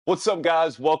What's up,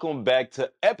 guys? Welcome back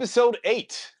to episode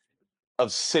 8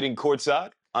 of Sitting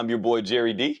Courtside. I'm your boy,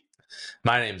 Jerry D.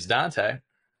 My name's Dante.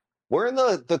 We're in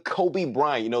the Kobe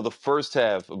Bryant, the first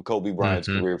half of Kobe Bryant's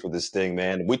Mm-hmm. career for this thing,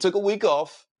 man. We took a week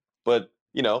off, but,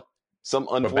 some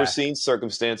We're back. unforeseen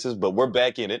circumstances, but we're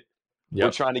back in it. We're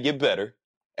Yep. trying to get better,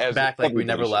 as Back like we everybody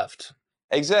never should. left.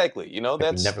 Exactly. Like we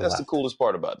That's never that's the left. coolest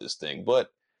part about this thing.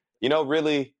 But,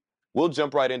 really, we'll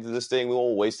jump right into this thing. We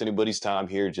won't waste anybody's time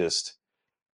here. Just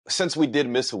since we did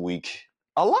miss a week,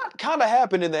 a lot kind of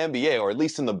happened in the NBA, or at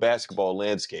least in the basketball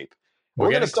landscape. And We're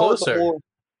we're going to getting start with the closer. whole.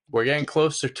 We're getting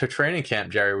closer to training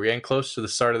camp, Jerry. We're getting close to the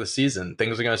start of the season.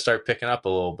 Things are going to start picking up a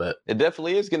little bit. It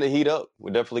definitely is going to heat up.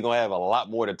 We're definitely going to have a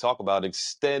lot more to talk about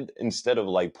instead of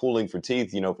like pulling for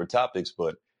teeth, for topics.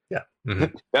 But Yeah.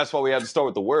 Mm-hmm. that's why we have to start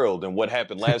with the world and what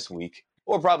happened last week,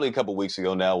 or probably a couple weeks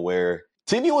ago now, where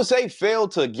Team USA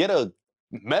failed to get a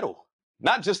medal,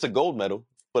 not just a gold medal,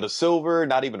 but a silver,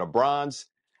 not even a bronze.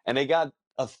 And they got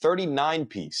a 39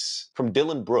 piece from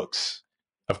Dylan Brooks.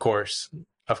 Of course.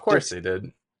 Of course Just they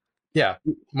did. Yeah.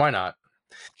 Why not?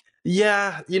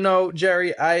 Yeah,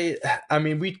 Jerry, I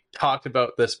mean, we talked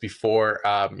about this before.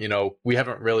 We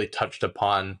haven't really touched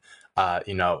upon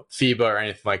FIBA or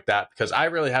anything like that because I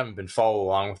really haven't been following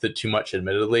along with it too much,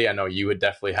 admittedly. I know you would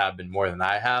definitely have been more than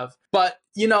I have. But,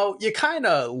 you kind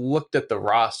of looked at the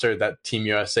roster that Team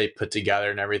USA put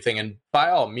together and everything, and by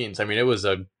all means, I mean, it was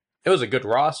a good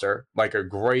roster, like a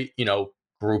great,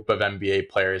 group of NBA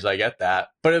players. I get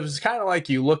that. But it was kind of like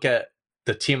you look at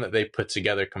the team that they put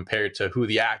together compared to who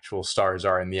the actual stars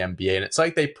are in the NBA. And it's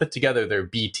like they put together their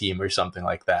B team or something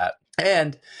like that.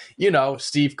 And,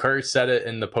 Steve Kerr said it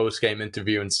in the post-game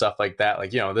interview and stuff like that.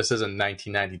 Like, this isn't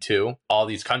 1992. All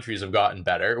these countries have gotten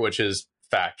better, which is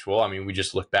factual. I mean, we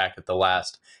just look back at the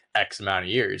last X amount of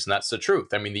years, and that's the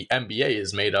truth. I mean, the NBA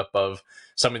is made up of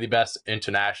some of the best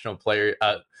international players.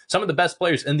 Some of the best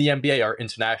players in the NBA are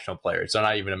international players. They're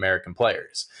not even American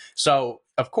players. So,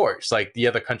 of course, like the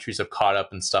other countries have caught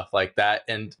up and stuff like that.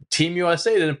 And Team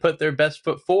USA didn't put their best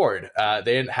foot forward.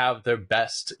 They didn't have their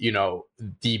best,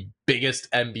 the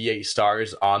biggest NBA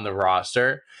stars on the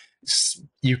roster.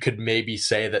 You could maybe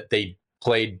say that they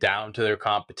played down to their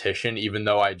competition, even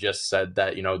though I just said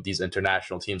that, these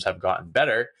international teams have gotten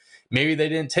better. Maybe they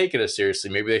didn't take it as seriously.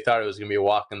 Maybe they thought it was going to be a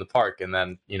walk in the park. And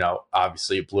then,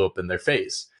 obviously it blew up in their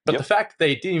face. But the fact that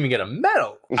they didn't even get a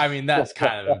medal, I mean, that's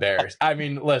kind of embarrassing. I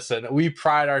mean, listen, we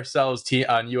pride ourselves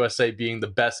on USA being the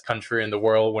best country in the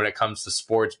world when it comes to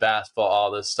sports, basketball, all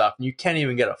this stuff. And you can't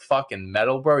even get a fucking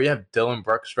medal, bro. You have Dylan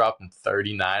Brooks dropping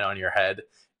 39 on your head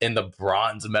in the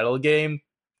bronze medal game.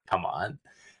 Come on.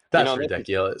 That's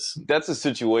ridiculous. That's a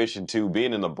situation, too.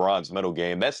 Being in the bronze medal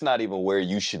game, that's not even where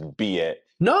you should be at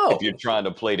No. if you're trying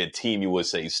to play to Team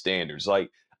USA standards.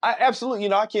 Like, I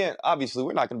absolutely, I can't, obviously,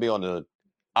 we're not going to be on the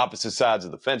opposite sides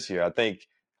of the fence here. I think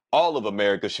all of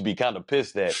America should be kind of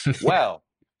pissed that, wow,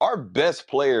 our best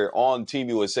player on Team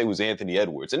USA was Anthony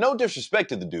Edwards. And no disrespect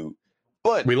to the dude,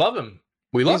 but we love him.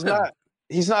 We love him.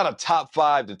 He's not a top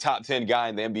 5 to top 10 guy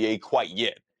in the NBA quite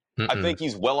yet. I think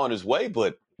he's well on his way,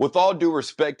 but with all due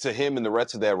respect to him and the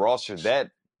rest of that roster,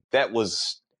 that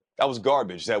was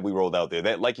garbage that we rolled out there.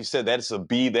 That, like you said, that is a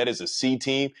B, that is a C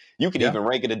team. You can even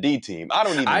rank it a D team. I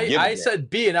don't even give I said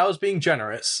B, and I was being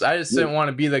generous. I just didn't want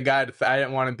to be the guy. I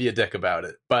didn't want to be a dick about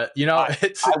it. But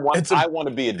I want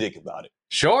to be a dick about it.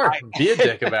 Sure, be a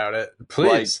dick about it,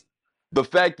 please. Like, the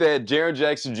fact that Jaren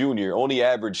Jackson Jr. only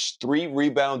averaged 3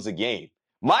 rebounds a game.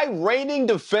 My reigning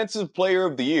defensive player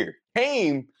of the year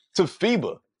came to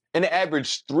FIBA and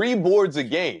averaged 3 boards a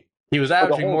game. He was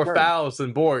averaging more fouls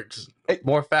than boards.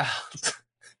 More fouls.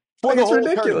 For the whole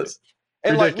ridiculous.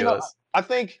 And ridiculous. I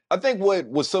think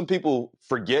what some people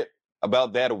forget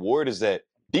about that award is that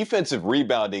defensive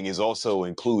rebounding is also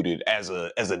included as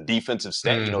a defensive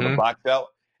stat. The box out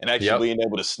and actually being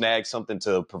able to snag something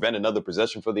to prevent another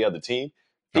possession for the other team.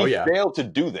 He failed to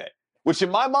do that, which in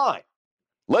my mind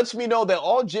lets me know that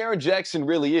all Jaren Jackson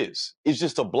really is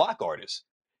just a block artist.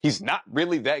 He's not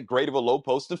really that great of a low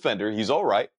post defender. He's all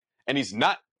right. And he's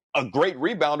not a great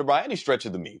rebounder by any stretch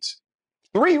of the means.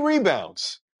 3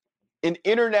 rebounds in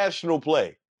international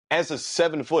play as a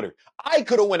 7-footer. I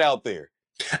could have went out there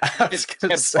at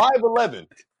 5'11",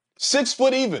 6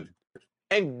 foot even,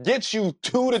 and get you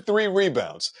 2 to 3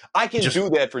 rebounds. I can do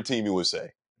that for Team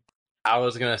USA. I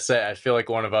was going to say, I feel like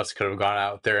one of us could have gone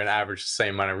out there and averaged the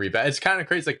same amount of rebounds. It's kind of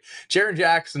crazy. Like, Jaren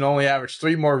Jackson only averaged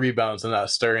 3 more rebounds than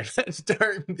us during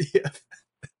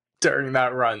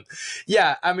that run.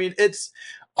 Yeah, I mean, it's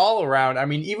all around. I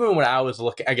mean, even when I was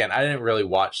looking, again, I didn't really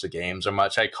watch the games or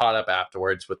much. I caught up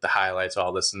afterwards with the highlights,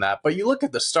 all this and that. But you look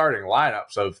at the starting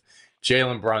lineups of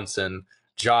Jalen Brunson,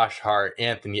 Josh Hart,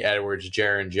 Anthony Edwards,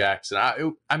 Jaren Jackson.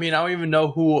 I mean, I don't even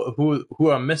know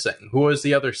who I'm missing. Who was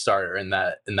the other starter in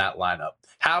that lineup?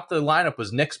 Half the lineup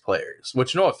was Knicks players,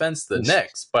 which no offense to the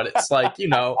Knicks, but it's like,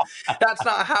 that's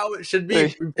not how it should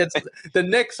be. It's the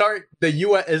Knicks aren't the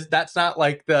US. That's not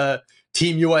like the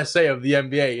Team USA of the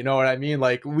NBA. You know what I mean?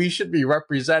 Like, we should be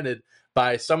represented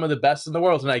by some of the best in the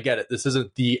world. And I get it. This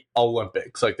isn't the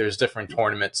Olympics. Like, there's different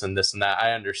tournaments and this and that.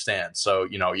 I understand. So,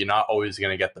 you're not always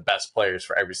going to get the best players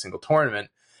for every single tournament.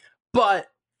 But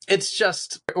it's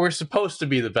just, we're supposed to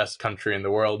be the best country in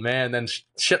the world, man. Then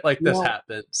shit like this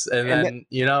happens. And then,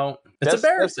 it's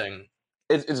embarrassing.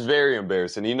 It's very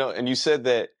embarrassing. And you said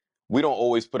that we don't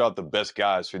always put out the best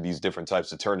guys for these different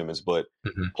types of tournaments, but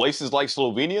places like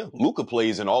Slovenia, Luka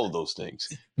plays in all of those things.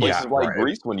 Places like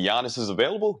Greece, when Giannis is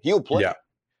available, he'll play.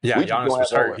 Yeah, Giannis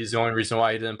was hurt. He's the only reason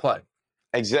why he didn't play.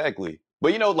 Exactly.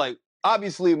 But,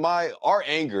 obviously our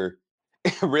anger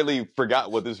really forgot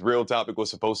what this real topic was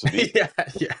supposed to be.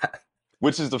 Yeah.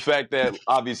 Which is the fact that,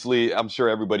 obviously, I'm sure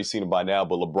everybody's seen it by now,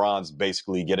 but LeBron's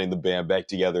basically getting the band back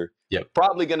together. Yep.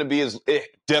 Probably going to be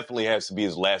it definitely has to be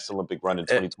his last Olympic run in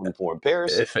 2024 in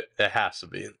Paris. It has to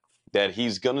be. That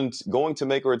he's going to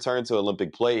make a return to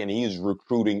Olympic play, and he's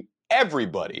recruiting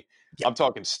everybody. Yep. I'm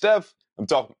talking Steph. I'm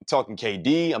talking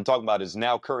KD. I'm talking about his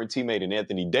now current teammate in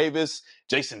Anthony Davis,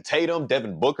 Jason Tatum,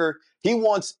 Devin Booker. He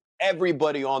wants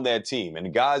everybody on that team.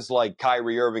 And guys like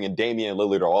Kyrie Irving and Damian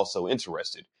Lillard are also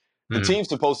interested. The team's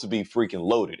supposed to be freaking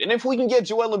loaded. And if we can get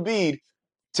Joel Embiid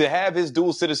to have his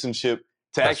dual citizenship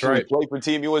to actually play for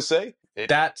Team USA.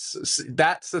 That's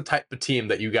the type of team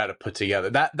that you got to put together.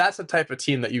 That's the type of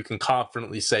team that you can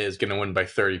confidently say is going to win by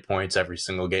 30 points every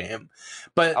single game.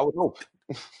 But I would hope.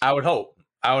 I would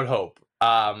hope.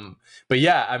 But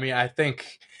yeah, I mean, I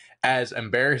think as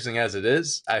embarrassing as it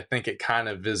is, I think it kind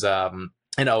of is,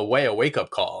 in a way, a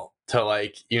wake-up call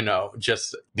to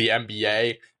just the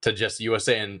NBA, to just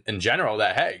USA in general,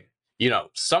 that, hey,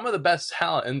 some of the best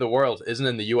talent in the world isn't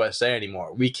in the USA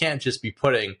anymore. We can't just be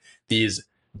putting these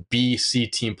B-C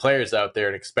team players out there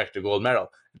and expect a gold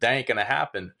medal. That ain't going to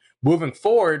happen. Moving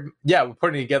forward, yeah, we're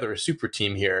putting together a super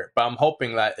team here, but I'm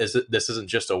hoping that this isn't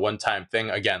just a one-time thing.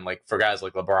 Again, like for guys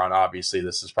like LeBron, obviously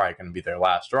this is probably going to be their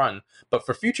last run. But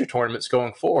for future tournaments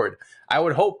going forward, I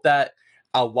would hope that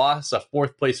a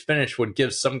fourth place finish would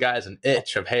give some guys an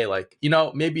itch of, hey,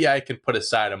 maybe I can put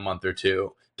aside a month or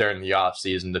two during the off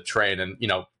season to train and,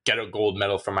 get a gold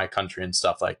medal for my country and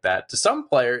stuff like that. To some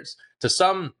players, to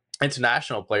some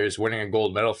international players, winning a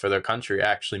gold medal for their country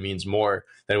actually means more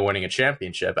than winning a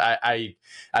championship. I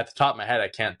at the top of my head, I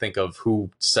can't think of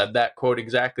who said that quote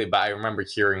exactly, but I remember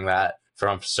hearing that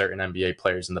from certain NBA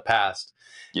players in the past.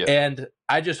 Yeah. And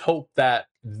I just hope that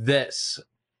this,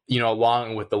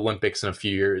 along with the Olympics in a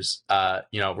few years,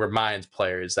 reminds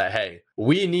players that, hey,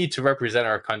 we need to represent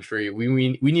our country. We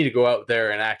need to go out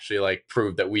there and actually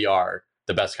prove that we are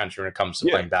the best country when it comes to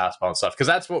playing basketball and stuff. Because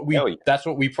that's what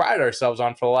we pride ourselves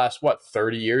on for the last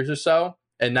 30 years or so.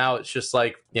 And now it's just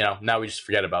now we just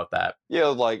forget about that. Yeah,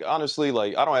 honestly,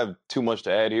 I don't have too much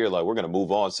to add here. We're gonna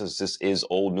move on since this is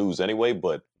old news anyway.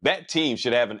 But that team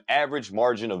should have an average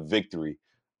margin of victory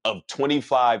of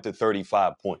 25 to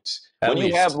 35 points. When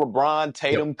you have LeBron,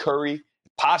 Tatum, Curry,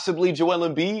 possibly Joel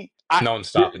Embiid, no one's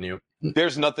stopping you.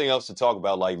 There's nothing else to talk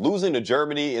about. Losing to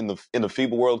Germany in the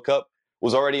FIBA World Cup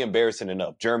was already embarrassing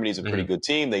enough. Germany's a pretty good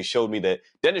team. They showed me that.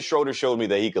 Dennis Schroeder showed me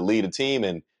that he could lead a team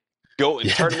and go in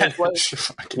tournament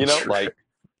play.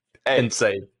 Hey,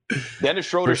 insane. Dennis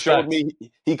Schroeder showed me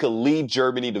he could lead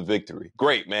Germany to victory.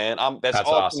 Great, man. That's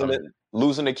awesome.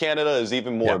 Losing to Canada is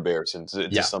even more embarrassing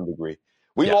to some degree.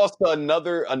 We lost to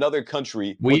another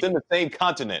country within the same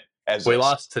continent as we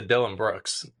lost to Dylan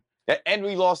Brooks. And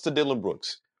we lost to Dylan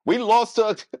Brooks. We lost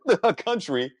to a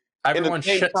country. Everyone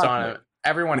shits on him.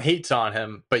 Everyone hates on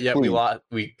him, but yet we lost.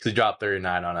 We dropped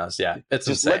 39 on us. Yeah, it's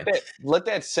just insane. Let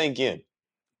that sink in.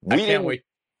 I can't wait.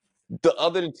 The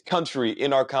other country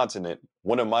in our continent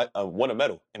won a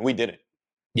medal, and we didn't.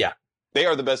 Yeah, they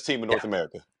are the best team in North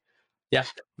America. Yeah.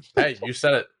 Hey, you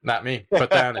said it, not me.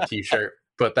 Put that on a t-shirt.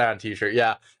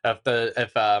 Yeah.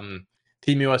 If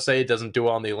Team USA doesn't do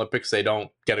well in the Olympics, they don't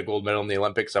get a gold medal in the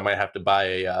Olympics, I might have to buy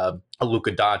a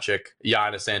Luka Doncic,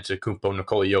 Giannis Antetokounmpo,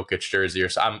 Nikola Jokic jersey, or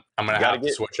so. I'm gonna have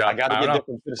to switch up. I gotta get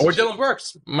different citizenship. Or Dylan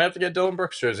Brooks. I might have to get Dylan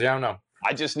Brooks jersey. I don't know.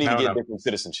 I just need to get different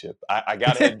citizenship. I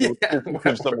gotta have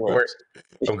citizenship somewhere else.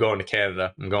 I'm going to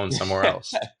Canada. I'm going somewhere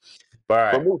else. All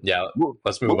right.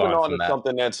 Let's move on to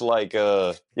something that's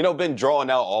been drawn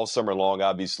out all summer long.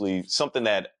 Obviously, something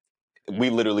that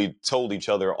we literally told each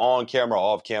other on camera,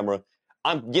 off camera.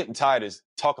 I'm getting tired of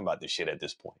talking about this shit at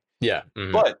this point. Yeah.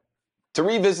 But To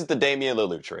revisit the Damian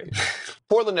Lillard trade,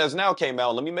 Portland has now came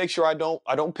out. Let me make sure I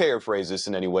don't paraphrase this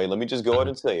in any way. Let me just go ahead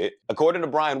and say it. According to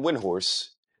Brian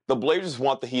Windhorst, the Blazers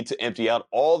want the Heat to empty out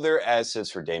all their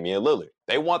assets for Damian Lillard.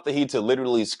 They want the Heat to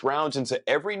literally scrounge into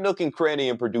every nook and cranny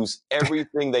and produce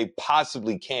everything they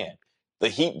possibly can. The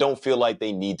Heat don't feel like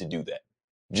they need to do that.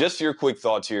 Just your quick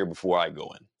thoughts here before I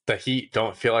go in. The Heat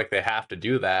don't feel like they have to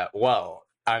do that. Well,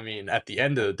 I mean, at the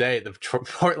end of the day, the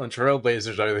Portland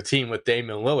Trailblazers are the team with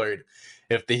Damian Lillard.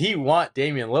 If the Heat want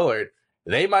Damian Lillard,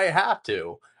 they might have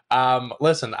to.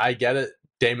 Listen, I get it.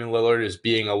 Damian Lillard is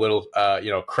being a little,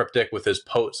 cryptic with his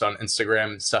posts on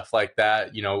Instagram and stuff like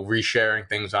that. Resharing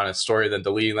things on his story, then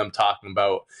deleting them, talking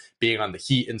about being on the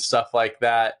Heat and stuff like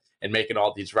that, and making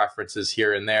all these references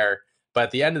here and there. But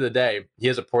at the end of the day, he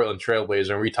is a Portland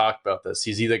Trailblazer, and we talked about this.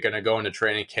 He's either going to go into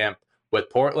training camp with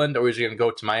Portland or he's going to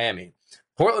go to Miami.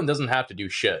 Portland doesn't have to do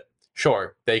shit.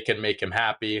 Sure, they can make him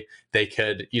happy. They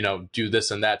could, do this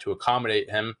and that to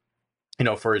accommodate him,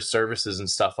 for his services and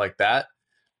stuff like that.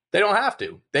 They don't have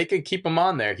to. They could keep him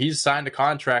on there. He's signed a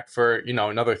contract for,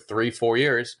 another 3-4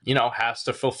 years, has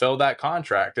to fulfill that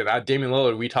contract. And Damian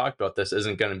Lillard, we talked about this,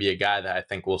 isn't going to be a guy that I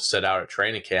think will sit out at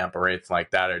training camp or anything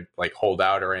like that, or like hold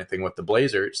out or anything with the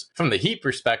Blazers. From the Heat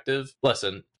perspective,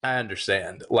 listen, I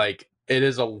understand.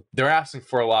 They're asking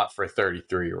for a lot for a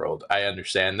 33-year-old. I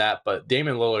understand that. But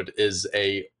Damian Lillard is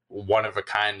a one of a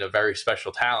kind, a very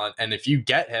special talent. And if you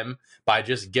get him by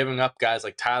just giving up guys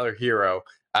like Tyler Hero,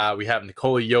 we have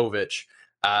Nikola Jovic,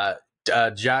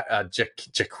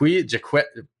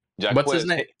 what's his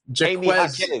name?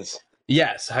 Jaquez.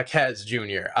 Yes, Jaquez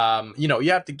Jr.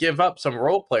 You have to give up some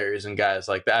role players and guys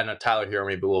like that. I know Tyler Hero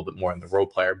maybe a little bit more than the role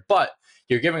player, but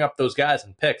you're giving up those guys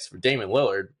and picks for Damian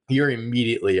Lillard. You're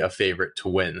immediately a favorite to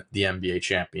win the NBA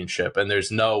championship, and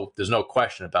there's no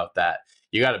question about that.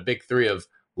 You got a big three of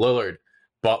Lillard,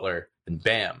 Butler, and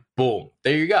Bam. Boom.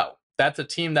 There you go. That's a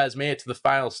team that has made it to the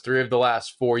finals 3 of the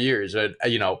last 4 years, and,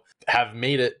 have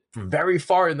made it very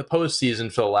far in the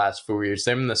postseason for the last 4 years.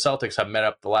 Same, the Celtics have met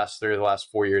up the last 3 of the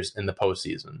last 4 years in the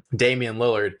postseason. Damian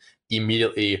Lillard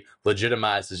immediately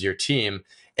legitimizes your team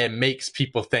and makes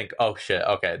people think, oh shit,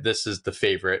 okay, this is the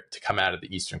favorite to come out of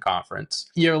the Eastern Conference.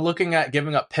 You're looking at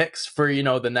giving up picks for,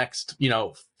 the next,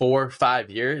 4 or 5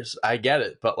 years. I get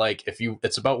it. But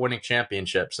it's about winning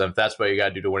championships. And if that's what you got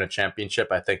to do to win a championship,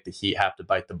 I think the Heat have to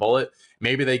bite the bullet.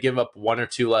 Maybe they give up 1 or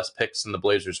 2 less picks than the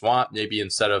Blazers want. Maybe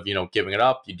instead of, giving it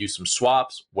up, you do some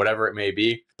swaps, whatever it may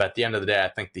be. But at the end of the day, I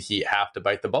think the Heat have to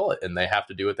bite the bullet, and they have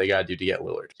to do what they got to do to get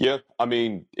Lillard. Yeah, I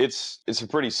mean, it's a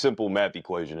pretty simple math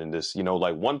equation in this.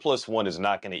 1 + 1 is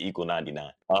not going to equal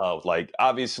 99.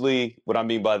 Obviously, what I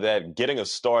mean by that, getting a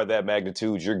star of that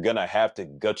magnitude, you're going to have to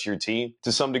gut your team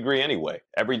to some degree anyway.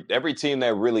 Every team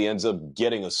that really ends up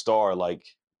getting a star,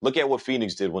 look at what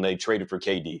Phoenix did when they traded for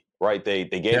KD, right? They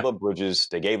gave up Bridges,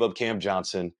 they gave up Cam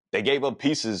Johnson, they gave up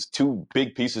 2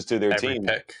 big pieces to their team.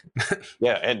 Pick.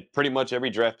 Yeah, and pretty much every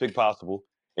draft pick possible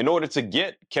in order to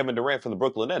get Kevin Durant from the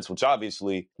Brooklyn Nets, which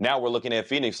obviously now we're looking at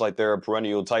Phoenix like they're a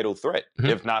perennial title threat. Mm-hmm.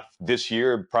 If not this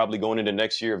year, probably going into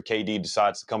next year if KD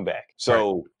decides to come back.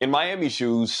 So in Miami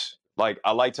shoes,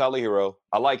 I like Tyler Hero.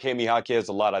 I like Jaime Jaquez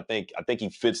a lot. I think he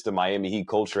fits the Miami Heat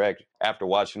culture after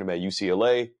watching him at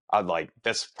UCLA.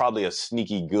 That's probably a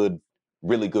sneaky good,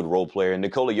 really good role player. And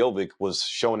Nikola Jovic was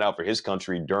showing out for his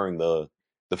country during the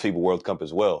FIBA World Cup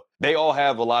as well. They all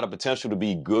have a lot of potential to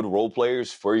be good role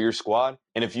players for your squad.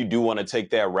 And if you do want to take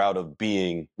that route of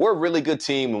being, we're a really good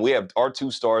team and we have our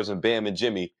 2 stars and Bam and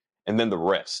Jimmy, and then the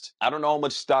rest. I don't know how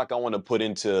much stock I want to put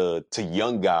into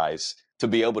young guys to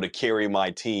be able to carry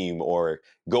my team or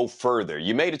go further.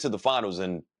 You made it to the finals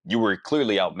and you were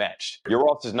clearly outmatched. Your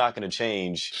roster is not going to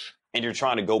change, and you're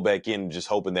trying to go back in just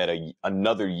hoping that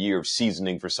another year of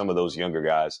seasoning for some of those younger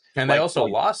guys. And they also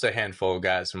lost a handful of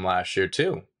guys from last year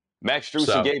too. Max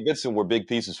Strus and Gabe Vincent were big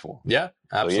pieces for him. Yeah,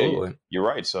 absolutely. So you're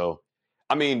right. So,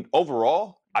 I mean,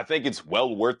 overall, I think it's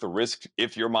well worth the risk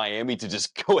if you're Miami to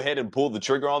just go ahead and pull the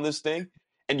trigger on this thing.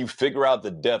 And you figure out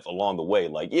the depth along the way.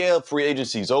 Free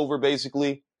agency's over,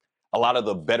 basically. A lot of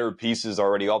the better pieces are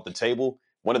already off the table.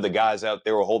 One of the guys out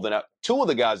there were holding out, 2 of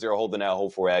the guys they were holding out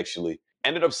hope for, actually,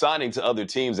 ended up signing to other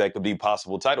teams that could be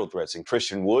possible title threats. And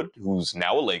Christian Wood, who's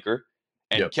now a Laker,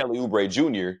 and Kelly Oubre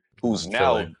Jr., who's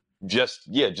now just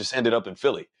ended up in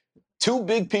Philly. 2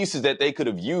 big pieces that they could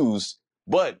have used,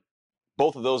 but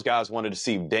both of those guys wanted to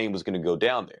see if Dame was going to go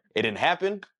down there. It didn't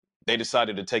happen. They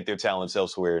decided to take their talents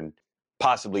elsewhere and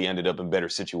possibly ended up in better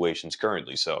situations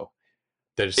currently. So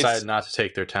they decided not to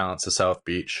take their talents to South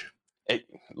Beach.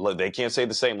 They can't say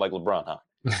the same like LeBron, huh?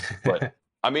 But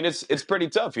I mean, it's pretty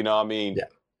tough, You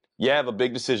have a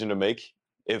big decision to make.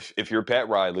 If you're Pat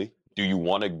Riley, do you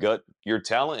want to gut your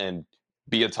talent and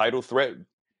be a title threat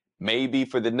maybe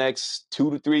for the next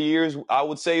 2 to 3 years, I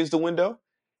would say is the window.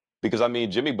 Because I mean,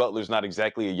 Jimmy Butler's not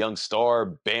exactly a young star.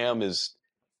 Bam is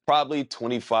probably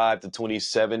 25 to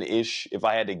 27 ish, if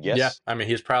I had to Yeah, guess. I mean,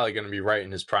 he's probably going to be right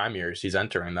in his prime years. He's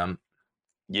entering them.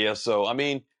 Yeah, so I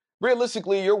mean,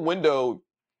 realistically, your window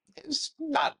is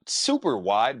not super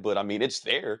wide, but I mean, it's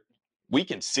there. We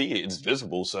can see it; it's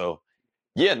visible. So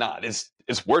yeah, nah, it's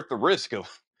worth the risk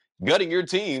of gutting your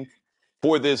team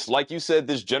for this, like you said,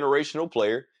 this generational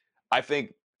player. I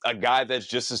think a guy that's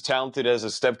just as talented as a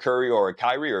Steph Curry or a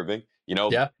Kyrie Irving,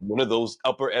 Yeah. one of those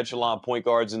upper echelon point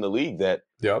guards in the league that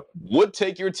Yep. would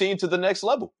take your team to the next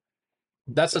level.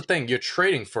 That's the thing. You're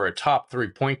trading for a top 3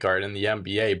 point guard in the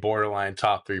NBA, borderline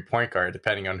top 3 point guard,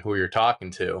 depending on who you're talking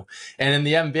to. And in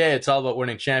the NBA, it's all about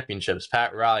winning championships.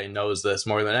 Pat Riley knows this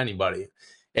more than anybody.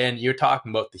 And you're talking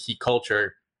about the Heat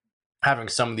culture, having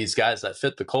some of these guys that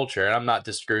fit the culture, and I'm not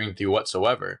disagreeing with you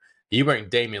whatsoever. You bring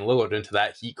Damian Lillard into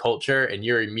that Heat culture, and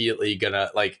you're immediately gonna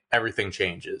like everything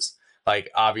changes. Like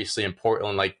obviously in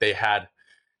Portland, like they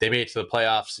made it to the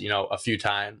playoffs, a few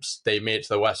times. They made it to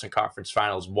the Western Conference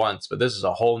Finals once, but this is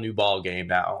a whole new ball game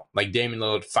now. Like Damian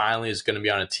Lillard finally is going to be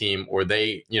on a team where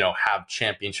they, have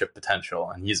championship potential,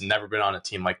 and he's never been on a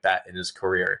team like that in his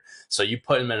career. So you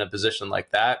put him in a position like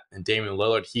that, and Damian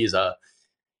Lillard,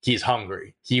 he's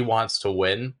hungry. He wants to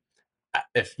win.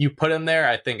 If you put him there,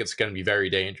 I think it's going to be very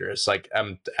dangerous. Like,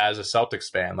 as a Celtics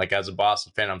fan, like as a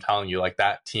Boston fan, I'm telling you, like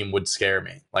that team would scare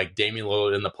me. Like Damian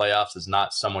Lillard in the playoffs is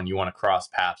not someone you want to cross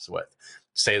paths with.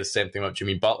 Say the same thing about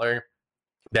Jimmy Butler.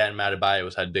 Dan Adebayo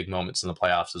has had big moments in the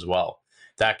playoffs as well.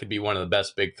 That could be one of the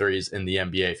best big threes in the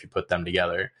NBA if you put them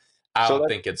together. I So don't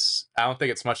think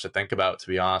it's much to think about, to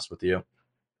be honest with you.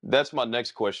 that's my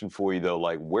next question for you, though.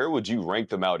 Like, where would you rank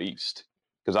them out east?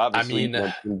 Because I obviously,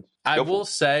 mean, I go for will it.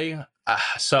 say,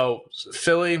 so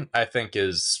Philly, I think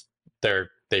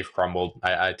they've crumbled.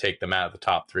 I take them out of the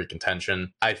top 3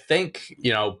 contention. I think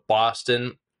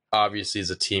Boston obviously is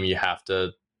a team you have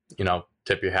to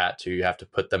tip your hat to. You have to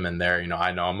put them in there.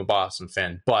 I know I'm a Boston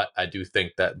fan, but I do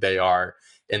think that they are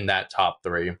in that top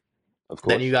 3. Of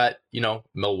Then you course. got,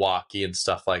 Milwaukee and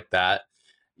stuff like that.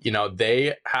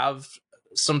 They have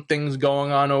some things going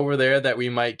on over there that we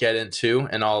might get into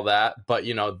and all that. But,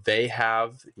 they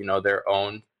have, their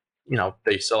own,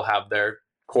 they still have their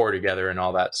core together and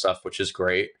all that stuff, which is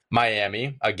great.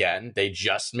 Miami, again, they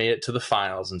just made it to the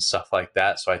finals and stuff like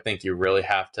that. So I think you really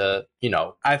have to,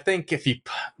 I think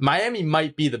Miami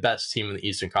might be the best team in the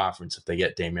Eastern Conference if they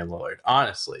get Damian Lillard.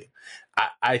 Honestly,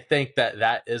 I think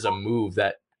that is a move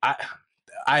that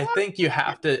I think you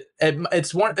have to.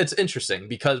 It's interesting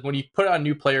because when you put a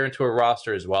new player into a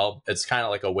roster as well, it's kind of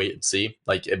like a wait and see.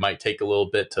 Like it might take a little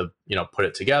bit to put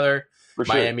it together. For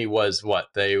sure. Miami was what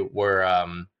they were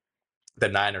the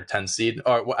 9 or 10 seed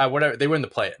or whatever. They were in the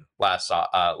play-in last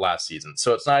season,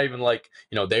 so it's not even like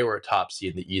they were a top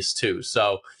seed in the East too.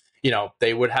 So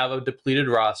they would have a depleted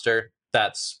roster.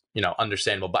 That's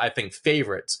understandable, but I think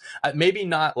favorites, maybe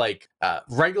not like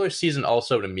regular season.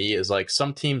 Also, to me, is like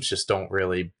some teams just don't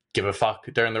really give a fuck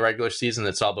during the regular season.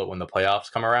 It's all about when the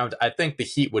playoffs come around. I think the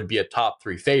Heat would be a top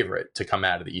 3 favorite to come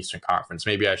out of the Eastern Conference.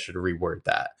 Maybe I should reword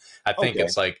that. I think Okay.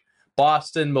 it's like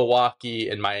Boston, Milwaukee,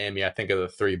 and Miami, I think, are the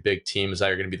 3 big teams that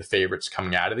are going to be the favorites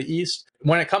coming out of the East.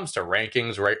 When it comes to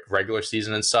rankings, regular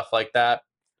season and stuff like that,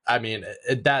 I mean,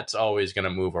 that's always going to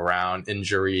move around.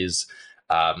 Injuries,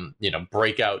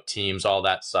 breakout teams, all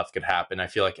that stuff could happen. I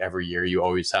feel like every year you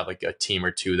always have like a team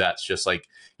or two that's just like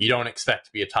you don't expect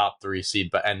to be a top 3 seed,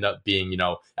 but end up being,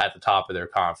 at the top of their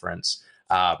conference.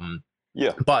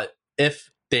 Yeah. But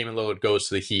if Damian Lillard goes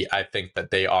to the Heat, I think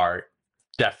that they are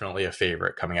definitely a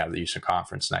favorite coming out of the Eastern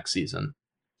Conference next season.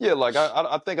 Yeah, like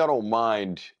I think I don't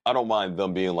mind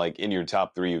them being like in your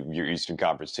top 3 of your Eastern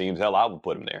Conference teams. Hell, I would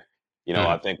put them there. I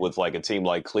Mm-hmm. think with like a team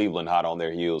like Cleveland hot on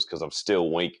their heels because I'm still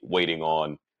waiting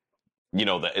on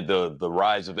the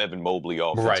rise of Evan Mobley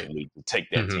Right. offensively to take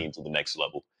that Mm-hmm. team to the next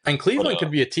level. And But Cleveland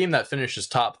could be a team that finishes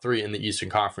top 3 in the Eastern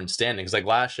Conference standings. Like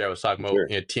last year, I was talking for about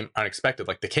sure. a team unexpected,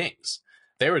 like the Kings.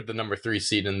 They were the number 3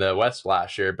 seed in the West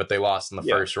last year, but they lost in the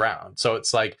Yeah. first round. So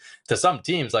it's like to some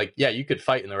teams, like yeah, you could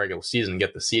fight in the regular season and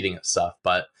get the seeding and stuff,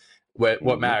 but what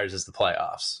Mhm. matters is the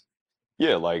playoffs.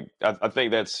 Yeah, like I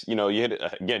think that's you hit it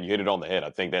again. You hit it on the head.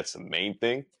 I think that's the main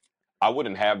thing. I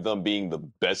wouldn't have them being the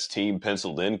best team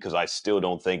penciled in because I still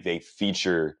don't think they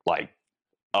feature like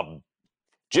a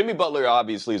Jimmy Butler.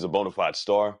 Obviously, is a bona fide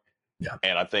star, Yeah,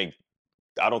 and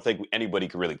I don't think anybody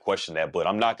can really question that. But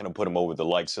I'm not going to put him over the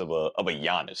likes of a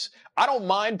Giannis. I don't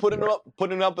mind right.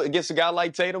 putting him up against a guy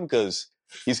like Tatum because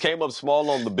he's came up small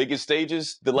on the biggest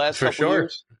stages the last For couple sure,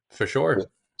 years. for sure.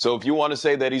 So if you want to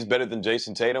say that he's better than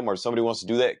Jason Tatum or somebody wants to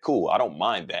do that, cool. I don't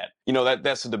mind that.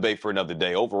 That's a debate for another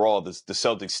day. Overall, the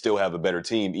Celtics still have a better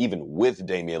team, even with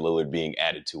Damian Lillard being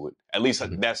added to it. At least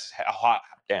that's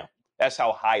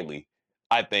how highly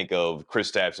I think of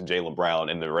Kristaps and Jaylen Brown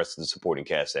and the rest of the supporting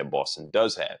cast that Boston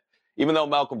does have. Even though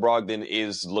Malcolm Brogdon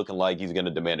is looking like he's going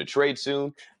to demand a trade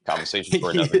soon, conversation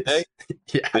for another day.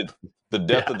 Yeah. The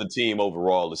depth of the team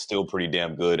overall is still pretty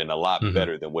damn good and a lot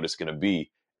better than what it's going to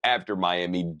be after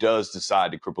Miami does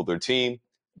decide to cripple their team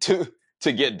to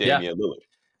get Damian Lillard.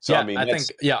 So, I think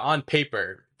on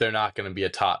paper, they're not going to be a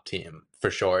top team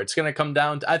for sure. It's going to come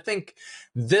down to, I think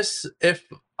if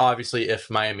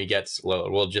Miami gets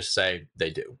Lillard, we'll just say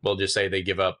they do. We'll just say they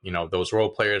give up, those role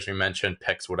players we mentioned,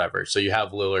 picks, whatever. So you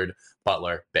have Lillard,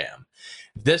 Butler, bam.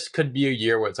 This could be a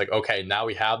year where it's like, okay, now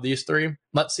we have these three.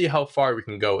 Let's see how far we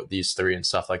can go with these three and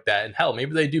stuff like that. And hell,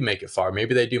 maybe they do make it far.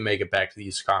 Maybe they do make it back to the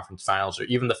East Conference Finals or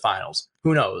even the finals.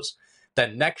 Who knows?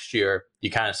 Then next year,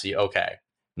 you kind of see, okay,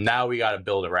 now we got to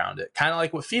build around it. Kind of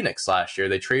like with Phoenix last year.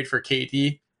 They traded for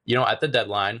KD, at the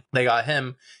deadline. They got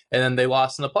him, and then they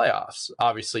lost in the playoffs.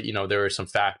 Obviously, there were some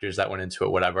factors that went into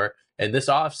it, whatever. And this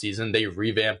offseason, they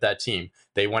revamped that team.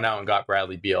 They went out and got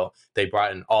Bradley Beal. They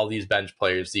brought in all these bench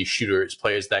players, these shooters,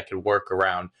 players that could work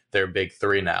around their big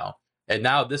three now. And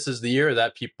now this is the year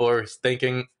that people are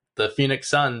thinking the Phoenix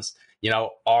Suns,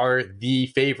 are the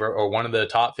favorite or one of the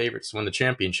top favorites to win the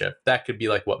championship. That could be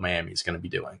like what Miami's going to be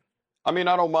doing. I mean,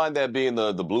 I don't mind that being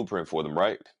the blueprint for them,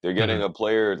 right? They're getting a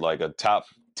player like a top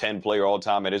 10 player all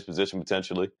time at his position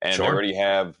potentially. And they already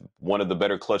have one of the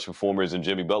better clutch performers in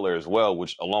Jimmy Butler as well,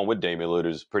 which along with Damian Lillard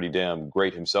is pretty damn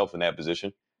great himself in that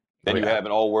position. Then you have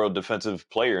an all-world defensive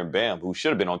player in Bam, who should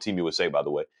have been on Team USA, by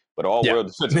the way, but all-world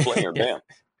defensive player in Bam.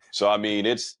 So, I mean,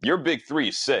 it's your big three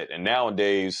is set. And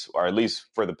nowadays, or at least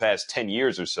for the past 10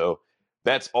 years or so,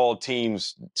 that's all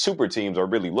super teams are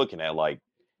really looking at. Like,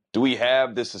 do we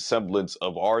have this semblance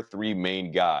of our three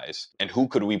main guys, and who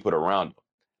could we put around them?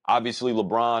 Obviously,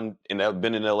 LeBron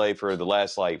been in LA for the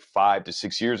last 5 to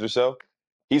 6 years or so.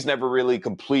 He's never really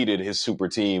completed his super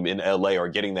team in LA or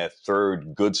getting that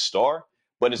third good star,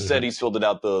 but instead he's filled it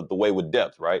out the way with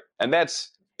depth, right? And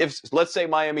that's if let's say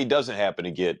Miami doesn't happen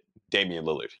to get Damian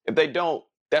Lillard. If they don't,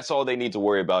 that's all they need to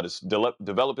worry about is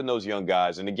developing those young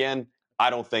guys. And again, I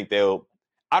don't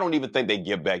even think they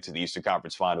get back to the Eastern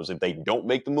Conference Finals if they don't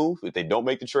make the move, if they don't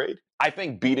make the trade. I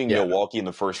think beating Milwaukee in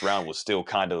the first round was still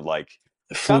kind of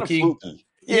fluky.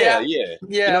 Yeah.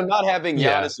 Not having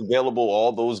Giannis available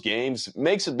all those games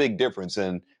makes a big difference.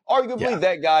 And arguably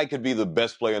that guy could be the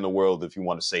best player in the world if you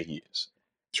want to say he is.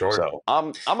 Sure. So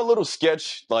I'm a little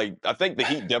sketched. I think the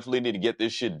Heat definitely need to get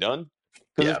this shit done.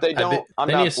 Because if they don't,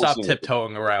 they need to stop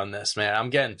tiptoeing around this, man. I'm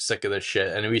getting sick of this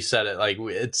shit. And we said it,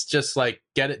 it's just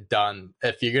get it done.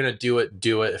 If you're going to do it,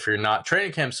 do it. If you're not,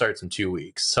 training camp starts in 2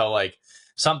 weeks. So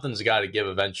something's got to give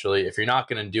eventually. If you're not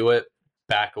going to do it,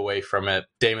 back away from it.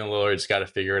 Damian Lillard's got to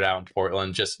figure it out in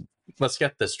Portland. Just let's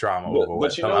get this drama over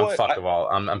with.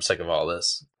 I'm sick of all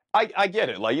this. I get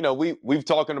it. We've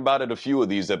talking about it a few of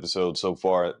these episodes so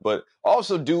far, but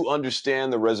also do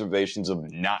understand the reservations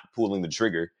of not pulling the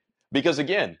trigger. Because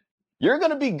again, you're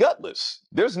going to be gutless.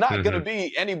 There's not going to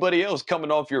be anybody else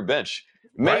coming off your bench.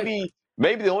 Maybe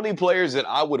the only players that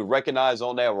I would recognize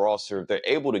on that roster, if they're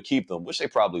able to keep them, which they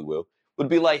probably will, would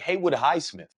be Haywood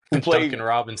Highsmith, who played Duncan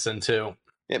Robinson too.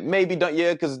 Maybe don't,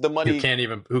 because the money who can't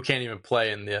even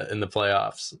play in the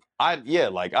playoffs.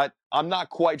 I'm not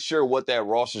quite sure what that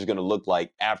roster is going to look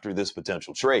like after this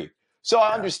potential trade. So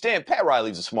I understand Pat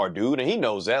Riley's a smart dude, and he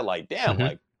knows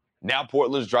that. Now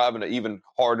Portland's driving an even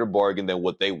harder bargain than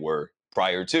what they were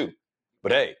prior to.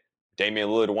 But hey, Damian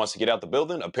Lillard wants to get out the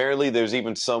building. Apparently, there's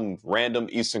even some random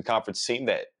Eastern Conference team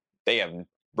that they have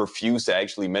refused to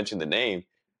actually mention the name.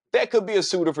 That could be a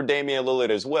suitor for Damian Lillard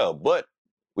as well. But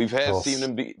we've seen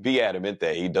him be adamant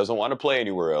that he doesn't want to play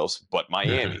anywhere else but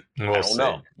Miami. I don't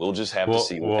know. We'll just have to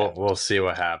see what happens. We'll see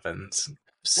what happens.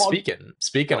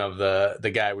 Speaking of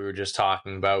the guy we were just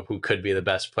talking about who could be the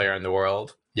best player in the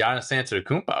world, Giannis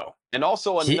Antetokounmpo. And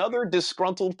also another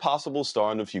disgruntled possible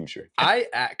star in the future. I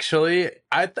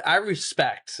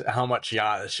respect how much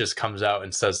Giannis just comes out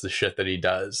and says the shit that he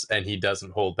does, and he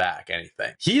doesn't hold back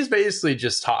anything. He's basically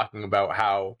just talking about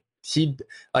how he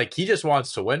just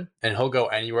wants to win, and he'll go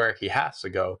anywhere he has to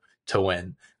go to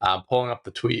win. Pulling up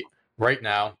the tweet right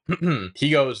now. He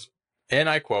goes, and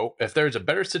I quote, "If there's a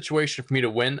better situation for me to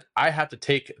win, I have to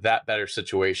take that better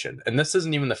situation." And this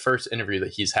isn't even the first interview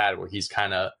that he's had where he's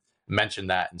kind of mentioned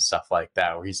that and stuff like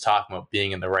that, where he's talking about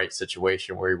being in the right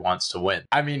situation where he wants to win.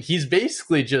 I mean, he's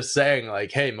basically just saying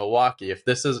like, hey, Milwaukee, if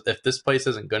this place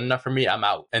isn't good enough for me, I'm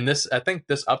out. And I think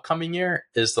this upcoming year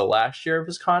is the last year of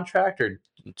his contract, or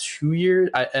 2 years.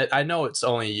 I know it's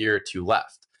only a year or two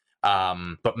left.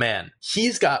 But man,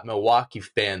 he's got Milwaukee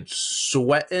fans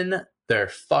sweating their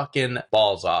fucking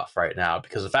balls off right now,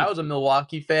 because if I was a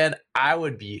Milwaukee fan, I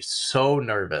would be so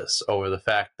nervous over the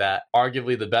fact that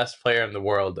arguably the best player in the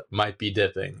world might be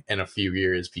dipping in a few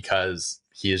years because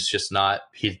he is just not,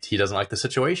 he doesn't like the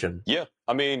situation. Yeah.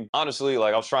 I mean, honestly,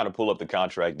 like I was trying to pull up the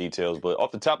contract details, but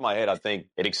off the top of my head, I think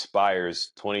it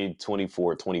expires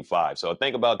 2024, 25. So I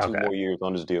think about 2 more years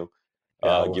on this deal.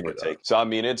 Yeah, Give or take. So I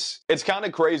mean, it's kind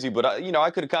of crazy, but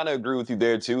I could kind of agree with you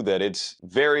there too, that it's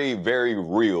very, very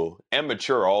real and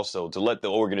mature also to let the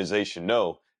organization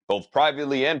know, both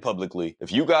privately and publicly,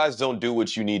 if you guys don't do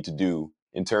what you need to do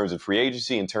in terms of free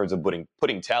agency, in terms of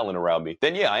putting talent around me,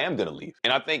 then yeah, I am gonna leave.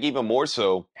 And I think even more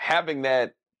so, having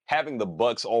the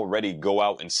Bucks already go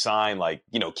out and sign, like,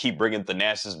 keep bringing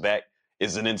Thanasis back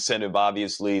is an incentive.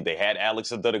 Obviously, they had Alex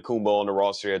Antetokounmpo on the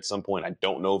roster at some point. I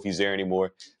don't know if he's there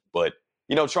anymore, but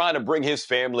trying to bring his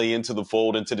family into the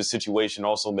fold, into the situation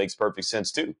also makes perfect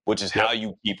sense too, which is how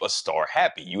you keep a star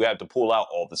happy. You have to pull out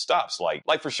all the stops.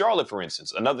 Like for Charlotte, for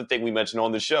instance, another thing we mentioned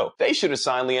on the show, they should have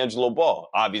signed LiAngelo Ball.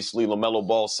 Obviously, LaMelo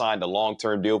Ball signed a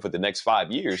long-term deal for the next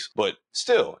 5 years, but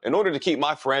still, in order to keep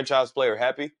my franchise player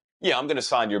happy, yeah, I'm going to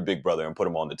sign your big brother and put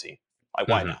him on the team. Like,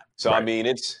 why not? So, I mean,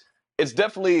 it's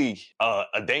definitely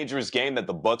a dangerous game that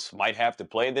the Bucks might have to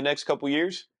play in the next couple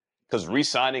years. Because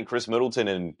re-signing Chris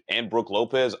Middleton and Brook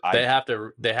Lopez, they have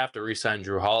to re-sign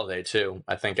Drew Holiday too.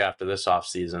 I think after this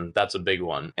offseason, that's a big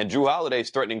one. And Drew Holiday's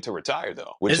threatening to retire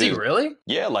though. Is he really?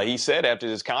 Yeah, like he said after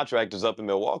his contract is up in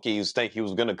Milwaukee, he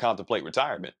was going to contemplate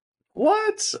retirement.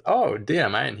 What? Oh,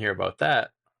 damn! I didn't hear about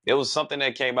that. It was something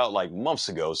that came out like months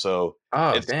ago. So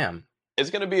damn,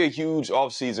 it's going to be a huge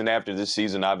offseason after this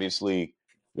season. Obviously,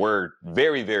 we're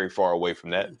very, very far away from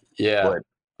that. Yeah, but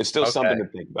it's still something to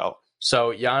think about.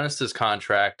 So Giannis's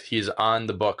contract, he's on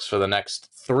the books for the next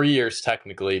 3 years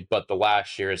technically, but the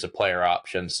last year is a player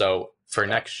option. So for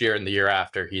next year and the year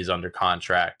after, he's under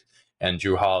contract. And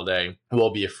Drew Holiday will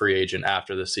be a free agent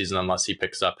after the season unless he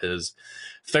picks up his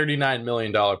 $39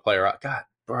 million player. God,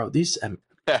 bro, these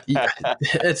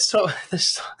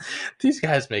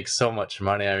guys make so much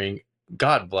money. I mean,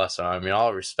 God bless them. I mean,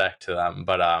 all respect to them.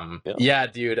 But yeah,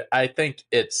 dude, I think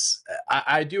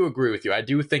I do agree with you. I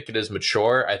do think it is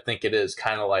mature. I think it is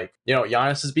kind of like,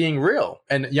 Giannis is being real.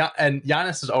 And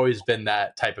Giannis has always been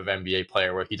that type of NBA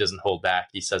player where he doesn't hold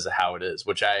back. He says it how it is,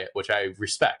 which I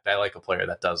respect. I like a player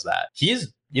that does that.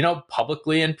 He's,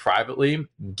 publicly and privately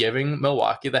giving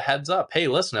Milwaukee the heads up. Hey,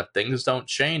 listen, if things don't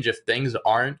change, if things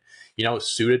aren't,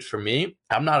 suited for me,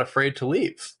 I'm not afraid to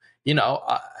leave.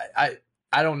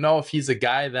 I don't know if he's a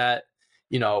guy that,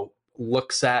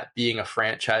 looks at being a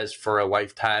franchise for a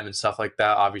lifetime and stuff like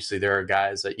that. Obviously, there are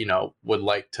guys that, would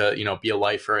like to, be a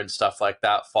lifer and stuff like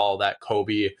that, follow that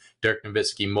Kobe, Dirk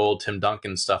Nowitzki mold, Tim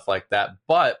Duncan, stuff like that.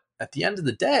 But at the end of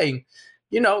the day,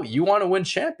 you want to win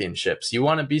championships. You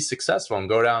want to be successful and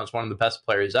go down as one of the best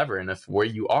players ever. And if where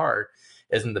you are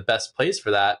isn't the best place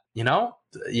for that, you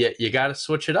got to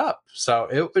switch it up. So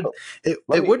it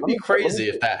would be crazy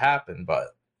if that happened, but.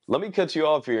 Let me cut you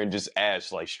off here and just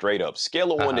ask, like, straight up,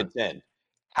 scale of 1 to 10,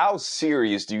 how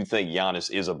serious do you think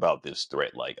Giannis is about this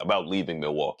threat, like about leaving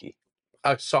Milwaukee?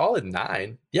 A solid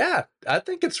 9. Yeah, I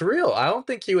think it's real. I don't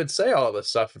think he would say all this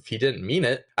stuff if he didn't mean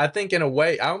it. I think in a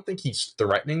way, I don't think he's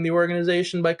threatening the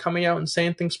organization by coming out and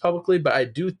saying things publicly, but I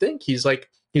do think he's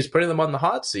putting them on the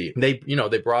hot seat. They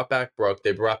brought back Brooke,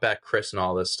 they brought back Chris and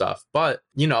all this stuff. But,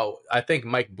 I think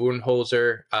Mike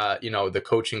Budenholzer, the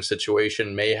coaching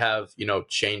situation may have,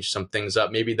 changed some things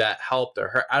up. Maybe that helped or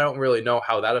hurt. I don't really know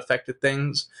how that affected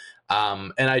things.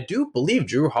 And I do believe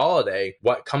Drew Holiday,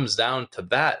 what comes down to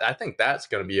that, I think that's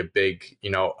going to be a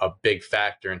big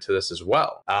factor into this as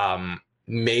well.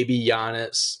 Maybe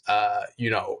Giannis,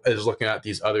 is looking at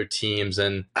these other teams,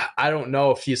 and I don't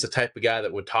know if he's the type of guy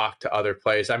that would talk to other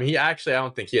players. I mean, I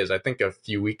don't think he is. I think a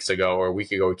few weeks ago or a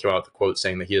week ago, he came out with a quote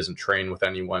saying that he doesn't train with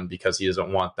anyone because he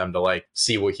doesn't want them to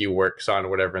see what he works on or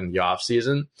whatever in the off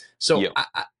season. So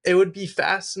it would be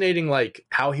fascinating,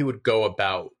 how he would go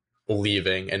about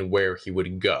leaving and where he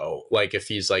would go. If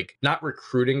he's not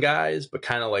recruiting guys, but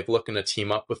kind of looking to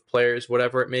team up with players,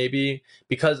 whatever it may be,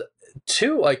 because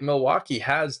Milwaukee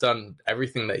has done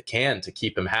everything they can to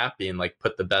keep him happy and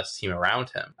put the best team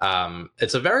around him.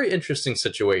 It's a very interesting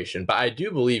situation, but I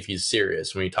do believe he's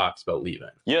serious when he talks about leaving.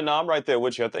 Yeah, no, I'm right there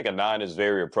with you. I think a 9 is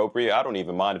very appropriate. I don't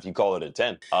even mind if you call it a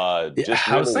 10. I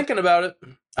was thinking about it.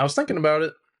 I was thinking about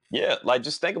it. Yeah, like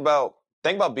just think about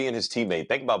being his teammate.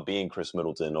 Think about being Chris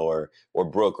Middleton or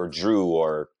Brooke or Drew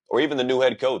or even the new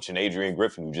head coach and Adrian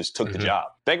Griffin who just took the Mm-hmm. job.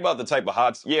 Think about the type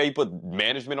of yeah, he put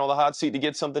management on the hot seat to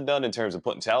get something done in terms of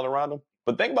putting talent around him.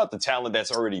 But think about the talent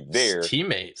that's already there.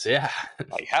 Teammates, yeah.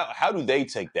 Like how do they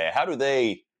take that? How do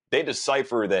they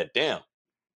decipher that? Damn,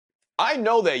 I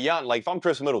know that like if I'm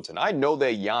Chris Middleton, I know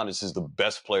that Giannis is the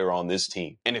best player on this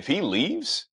team. And if he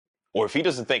leaves, or if he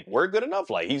doesn't think we're good enough,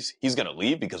 like he's gonna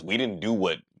leave because we didn't do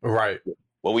Right.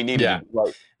 what we needed to Yeah. do.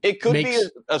 Like it could be Makes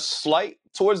a slight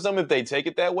towards them if they take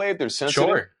it that way, if they're sensitive.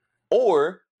 sure.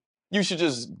 Or you should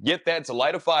just get that to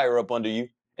light a fire up under you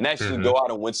and actually Mm-hmm. go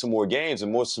out and win some more games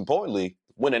and most importantly,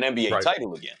 win an NBA Right.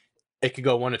 title again. It could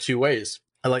go one of two ways.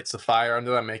 It lights the fire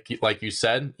under them, make like you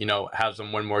said, have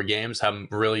them win more games, have them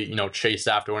really, chase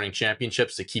after winning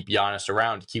championships to keep Giannis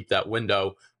around, to keep that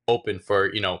window open for,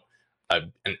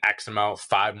 an X amount,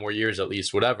 5 more years at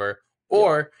least, whatever. Yep.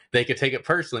 Or they could take it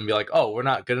personally and be like, oh, we're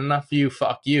not good enough for you,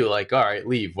 fuck you. Like, all right,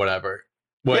 leave, whatever.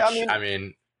 Yeah, Which, I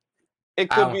mean, it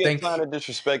I could don't be a think sign of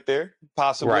disrespect there,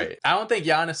 possibly. right. I don't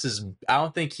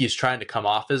think he's trying to come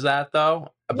off as that though.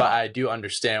 But No. I do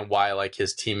understand why like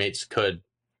his teammates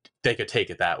they could take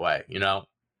it that way,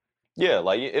 Yeah,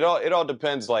 like it all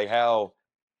depends like how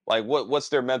like what's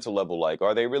their mental level like?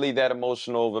 Are they really that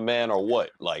emotional of a man or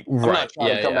what? Like I'm not Right. trying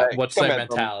to Yeah, yeah. What's come their at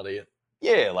them. mentality?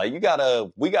 Yeah, like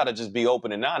we gotta just be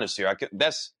open and honest here.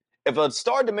 That's if a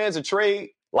star demands a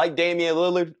trade like Damian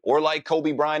Lillard or like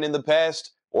Kobe Bryant in the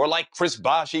past or like Chris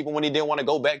Bosh even when he didn't want to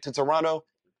go back to Toronto,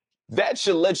 that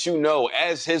should let you know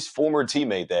as his former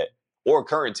teammate that or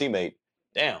current teammate,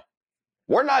 damn,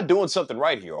 we're not doing something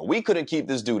right here. Or we couldn't keep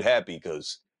this dude happy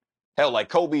because hell, like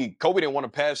Kobe didn't want to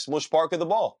pass Smush Parker the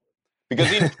ball because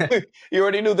he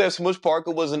already knew that Smush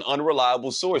Parker was an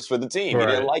unreliable source for the team. He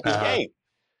didn't Right. like his game.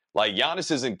 Like Giannis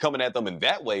isn't coming at them in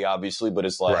that way, obviously, but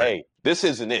it's like, Right. hey, this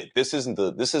isn't it. This isn't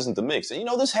the mix. And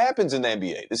this happens in the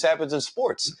NBA. This happens in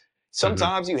sports. Mm-hmm.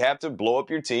 Sometimes you have to blow up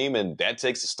your team, and that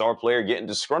takes a star player getting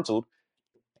disgruntled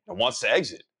and wants to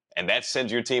exit. And that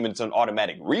sends your team into an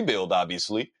automatic rebuild,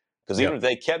 obviously. Because even Yep. if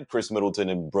they kept Chris Middleton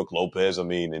and Brooke Lopez,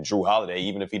 and Drew Holiday,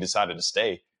 even if he decided to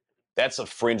stay, that's a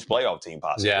fringe playoff team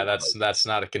Yeah, possibly. that's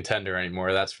not a contender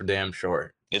anymore. That's for damn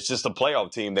sure. It's just a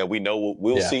playoff team that we know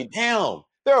we'll Yeah. see. Damn,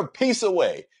 they're a piece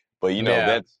away. But Yeah.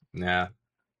 that's. Yeah.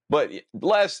 But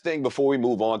last thing before we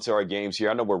move on to our games here,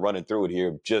 I know we're running through it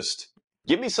here. Just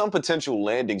give me some potential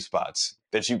landing spots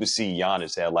that you could see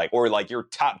Giannis at, or like your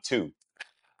top two.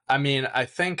 I mean, I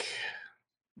think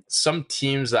some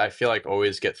teams that I feel like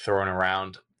always get thrown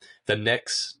around. The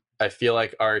Knicks, I feel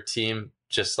like are a team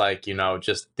just like,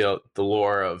 just the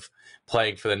lore of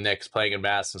playing for the Knicks, playing in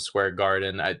Madison Square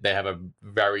Garden. They have a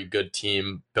very good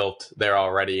team built there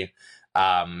already.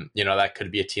 That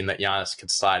could be a team that Giannis could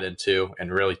slide into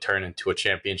and really turn into a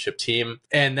championship team.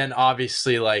 And then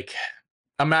obviously, like,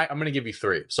 I'm going to give you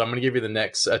three. So I'm going to give you the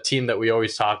Knicks, a team that we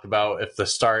always talk about. If the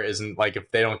start isn't like, if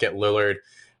they don't get Lillard,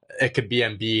 it could be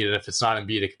Embiid, and if it's not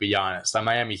Embiid, it could be Giannis. The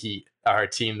Miami Heat are a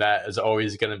team that is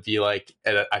always going to be like,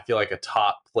 I feel like a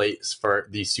top place for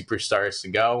these superstars to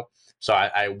go. So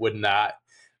I would not,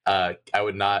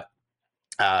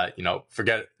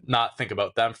 forget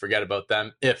about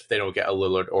them if they don't get a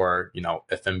Lillard or,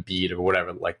 if Embiid or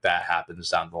whatever like that happens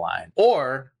down the line.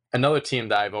 Or another team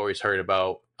that I've always heard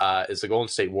about is the Golden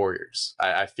State Warriors.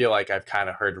 I feel like I've kind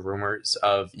of heard rumors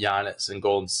of Giannis and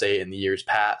Golden State in the years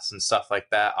past and stuff like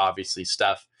that. Obviously,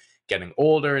 Steph getting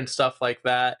older and stuff like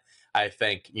that. I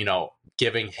think,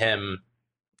 giving him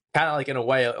kind of like in a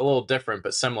way a little different,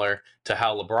 but similar to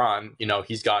how LeBron,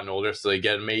 he's gotten older, so they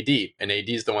get him AD, and AD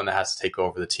is the one that has to take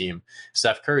over the team.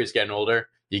 Steph Curry's getting older.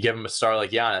 You give him a star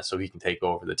like Giannis so he can take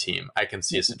over the team. I can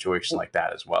see a situation like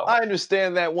that as well. I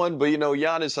understand that one, but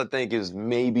Giannis, I think, is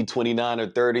maybe 29 or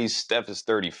 30. Steph is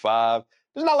 35.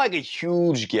 There's not like a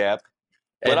huge gap.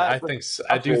 But And I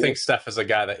do feel think you. Steph is a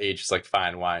guy that ages like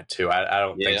fine wine too. I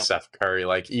don't think Yeah. Steph Curry,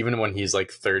 like even when he's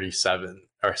like 37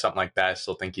 or something like that, I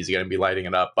still think he's going to be lighting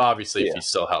it up. Obviously, if Yeah. he's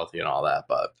still healthy and all that.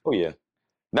 But Oh yeah.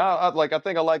 Now, I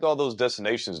think I like all those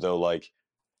destinations though. Like,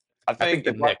 I I think think the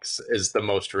if I, Knicks is the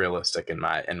most realistic in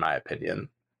my opinion.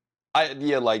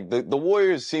 yeah, like the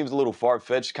Warriors seems a little far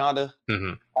fetched, kinda,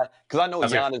 Mm-hmm. because I know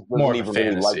That's like Giannis more doesn't of a even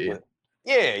really like fantasy. to.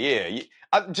 Yeah, yeah.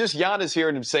 Just Giannis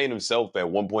hearing him saying himself at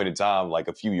one point in time, like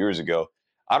a few years ago,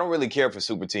 I don't really care for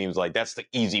super teams. Like that's the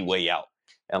easy way out.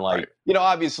 And Right.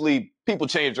 obviously people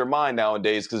change their mind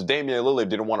nowadays because Damian Lillard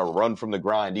didn't want to run from the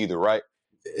grind either, right?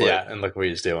 But Yeah, and look what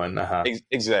he's doing. Uh-huh.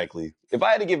 exactly. If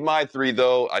I had to give my three,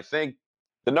 though, I think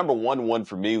the number one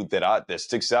for me that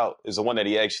sticks out is the one that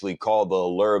he actually called the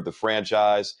allure of the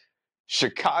franchise,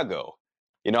 Chicago.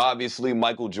 Obviously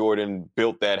Michael Jordan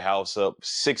built that house up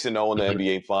 6-0 in the Mhm.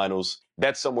 NBA Finals.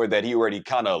 That's somewhere that he already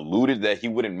kind of alluded that he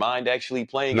wouldn't mind actually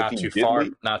playing if Not he too did far,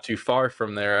 leave. not too far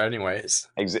from there, anyways.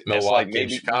 That's like Milwaukee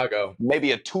and Chicago.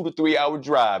 maybe a 2 to 3 hour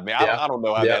drive, man. Yeah. I don't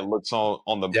know how Yep. that looks on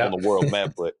Yep. the world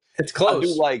map, but It's I do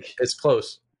close. like It's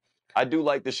close.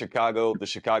 the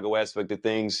Chicago aspect of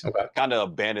things. Okay. Kind of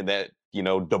abandon that,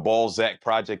 the Balzac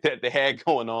project that they had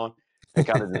going on, and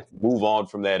kind of just move on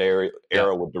from that Yep.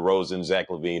 era with DeRozan, Zach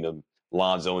LaVine, and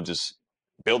Lonzo, and just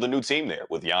build a new team there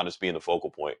with Giannis being the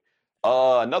focal point.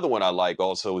 Another one I like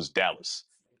also is Dallas.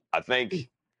 I think Him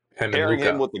and pairing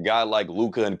him Luca. with a guy like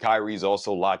Luca and Kyrie's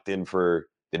also locked in for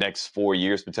the next 4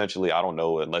 years potentially. I don't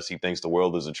know unless he thinks the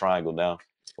world is a triangle now,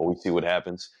 but we see what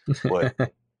happens. But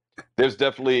there's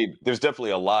definitely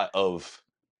a lot of,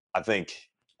 I think,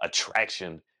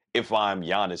 attraction if I'm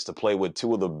Giannis to play with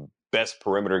two of the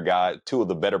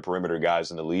better perimeter guys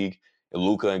in the league,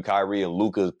 Luca and Kyrie, and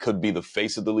Luca could be the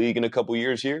face of the league in a couple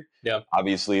years here. Yeah.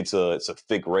 Obviously, it's a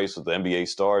thick race with the NBA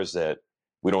stars that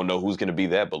we don't know who's going to be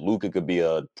that, but Luca could be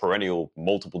a perennial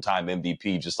multiple time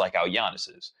MVP, just like how Giannis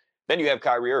is. Then you have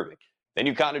Kyrie Irving. Then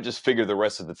you kind of just figure the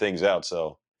rest of the things out.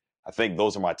 So I think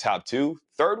those are my top two.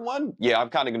 Third one, yeah, I'm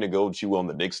kind of going to go with you on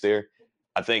the Knicks there.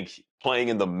 I think playing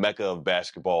in the mecca of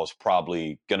basketball is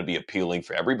probably going to be appealing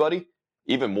for everybody,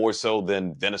 even more so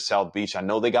than a South Beach. I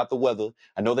know they got the weather.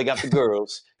 I know they got the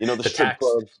girls. The strip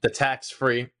clubs, The tax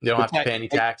free. You don't the have to tax, pay any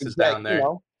taxes exact. down there.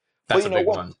 But That's a big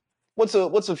one. what's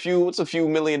a few $1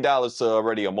 million to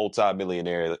already a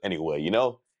multi-millionaire anyway?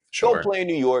 Go Sure. play in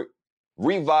New York,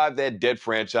 revive that dead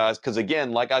franchise. Because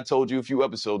again, like I told you a few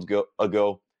episodes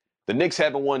ago, the Knicks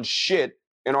haven't won shit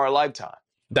in our lifetime.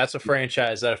 That's a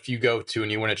franchise that if you go to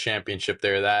and you win a championship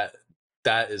there,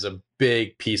 that is a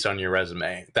big piece on your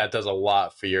resume. That does a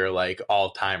lot for your like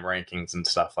all-time rankings and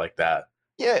stuff like that.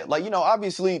 Yeah,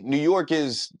 obviously New York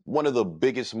is one of the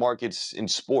biggest markets in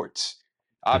sports.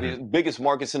 Hmm. Biggest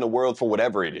markets in the world for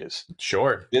whatever it is.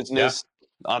 Sure. Yeah. Business,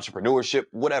 entrepreneurship,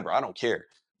 whatever. I don't care.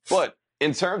 But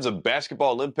in terms of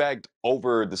basketball impact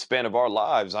over the span of our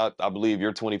lives, I believe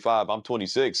you're 25, I'm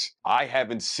 26. I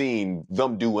haven't seen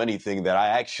them do anything that I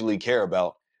actually care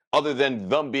about other than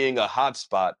them being a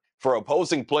hotspot for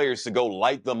opposing players to go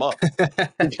light them up.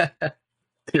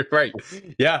 You're right.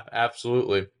 Yeah,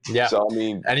 absolutely. Yeah. So, I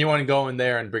mean, Anyone going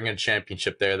there and bringing a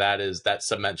championship there, that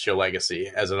cements your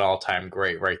legacy as an all-time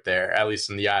great right there, at least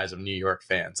in the eyes of New York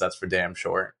fans. That's for damn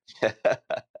sure.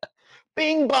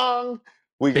 bing bong.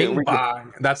 We get, Bing we get,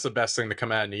 bong. That's the best thing to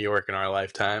come out of New York in our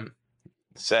lifetime.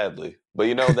 sadly.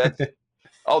 But that's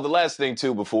the last thing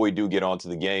too before we do get on to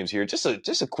the games here. Just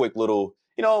a quick little,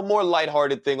 more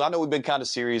lighthearted thing. I know we've been kind of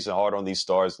serious and hard on these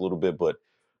stars a little bit, but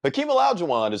Hakeem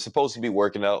Olajuwon is supposed to be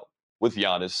working out with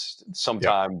Giannis Yep.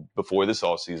 sometime before this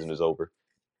offseason is over,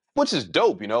 which is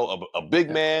dope. A big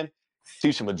Yeah. man,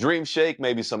 teach him a dream shake,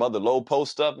 maybe some other low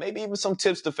post stuff, maybe even some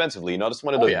tips defensively. That's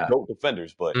one of Oh the yeah. dope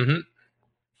defenders, but Hmm.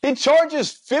 he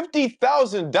charges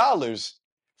 $50,000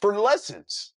 for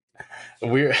lessons.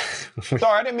 We're Sorry,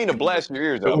 I didn't mean to blast your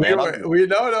ears out, we man. were we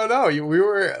no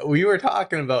we were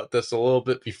talking about this a little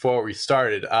bit before we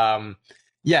started.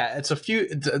 Yeah, there's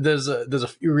a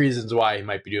few reasons why he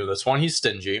might be doing this. One, he's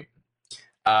stingy.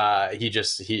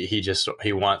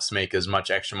 He wants to make as much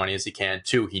extra money as he can.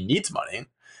 Two, he needs money.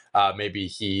 Maybe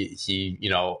he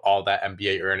all that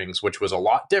NBA earnings, which was a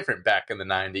lot different back in the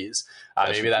 90s.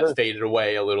 That's for Maybe that sure. faded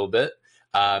away a little bit.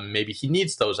 Maybe he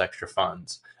needs those extra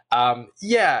funds.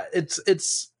 Yeah,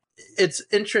 it's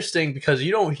interesting because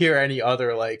you don't hear any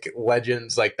other like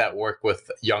legends like that work with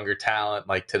younger talent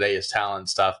like today's talent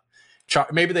stuff.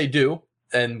 Maybe they do,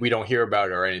 and we don't hear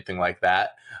about it or anything like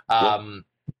that. Yeah.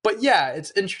 But yeah,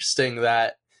 it's interesting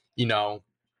that you know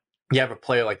you have a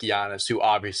player like Giannis who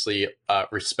obviously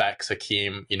respects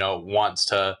Hakeem, wants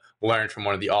to learn from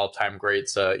one of the all-time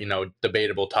greats,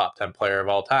 debatable top 10 player of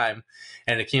all time.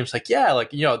 And Hakeem's like, yeah,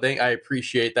 like, I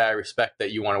appreciate that. I respect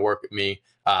that you want to work with me.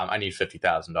 I need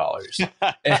 $50,000.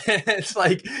 And it's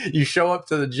like, you show up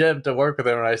to the gym to work with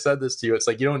him. And I said this to you, it's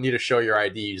like, you don't need to show your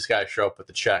ID. You just got to show up with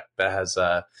a check that has,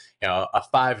 a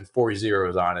 5 and 4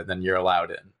 zeros on it. Then you're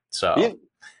allowed in. So.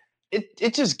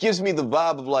 It just gives me the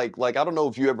vibe of like I don't know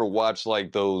if you ever watch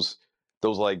like those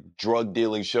like drug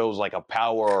dealing shows like a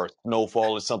Power or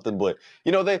Snowfall or something, but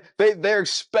they're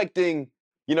expecting,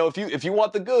 if you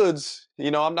want the goods,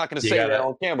 I'm not going to You say that gotta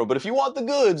on camera, but if you want the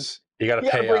goods, you gotta you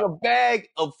got to pay bring a up. bag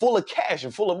of full of cash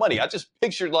and full of money. I just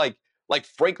pictured like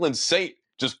Franklin Saint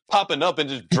just popping up and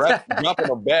just dropping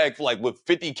a bag for like with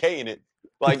 50K in it.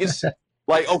 Like it's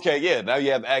Like, okay, yeah, now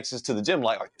you have access to the gym.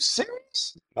 Like, are you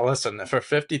serious? Now listen, for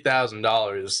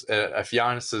 $50,000, if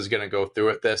Giannis is gonna go through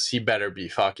with this, he better be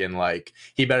fucking like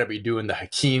he better be doing the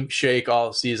Hakeem shake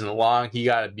all season long. He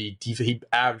got to be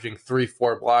averaging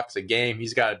 3-4 blocks a game.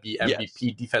 He's got to be Yes.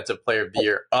 MVP, Defensive Player of the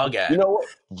Year again. You know what?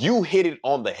 You hit it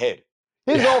on the head.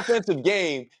 His Yeah. offensive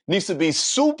game needs to be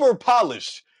super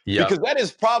polished because that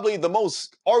is probably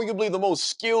arguably the most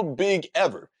skilled big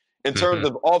ever in terms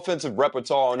of offensive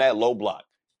repertoire on that low block.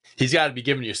 He's got to be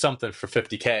giving you something for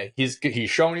 $50K. He's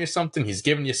showing you something. He's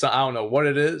giving you some. I don't know what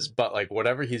it is, but like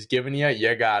whatever he's giving you,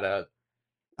 you gotta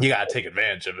take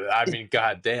advantage of it. I mean,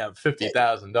 goddamn,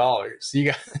 $50,000.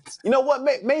 You know what?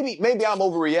 Maybe I'm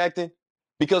overreacting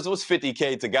because it was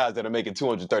 $50K to guys that are making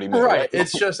 $230 million. Right.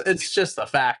 It's just the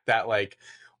fact that like,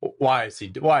 why is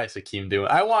Hakeem doing?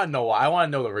 I want to know why. I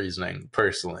want to know the reasoning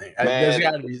personally. There's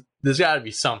got to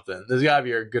be something. There's got to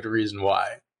be a good reason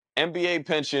why. NBA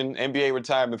pension, NBA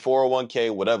retirement,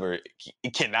 401k, whatever,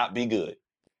 it cannot be good.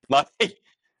 Like,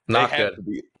 not good. To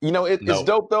be. You know, it's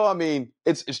dope though. I mean,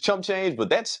 it's chump change, but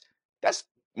that's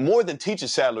more than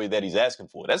teacher's salary that he's asking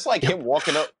for. That's like him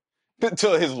walking up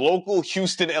to his local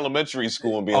Houston elementary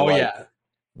school and being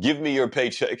give me your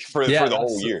paycheck for the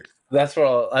whole year. That's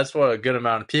what a good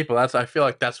amount of people. I feel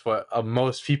like that's what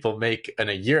most people make in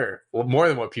a year. Well, more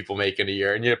than what people make in a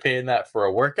year, and you're paying that for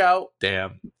a workout.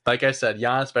 Damn. Like I said,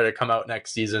 Giannis better come out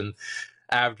next season,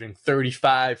 averaging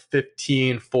 35,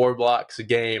 15, 4 blocks a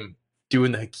game,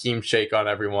 doing the Hakeem shake on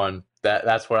everyone.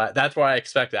 That's what I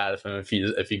expect out of him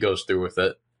if he goes through with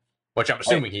it, which I'm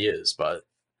assuming he is. But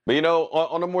you know,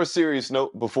 on a more serious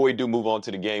note, before we do move on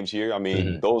to the games here, I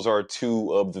mean, those are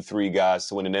 2 of the 3 guys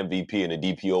to win an MVP and a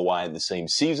DPOY in the same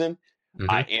season.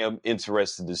 I am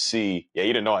interested to see. Yeah,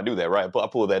 you didn't know I do that, right? I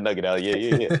pulled that nugget out.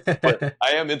 Yeah. But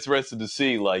I am interested to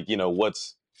see, like, you know,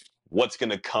 what's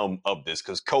going to come of this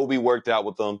because Kobe worked out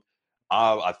with them.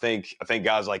 I think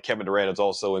guys like Kevin Durant has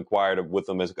also inquired with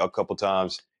them a couple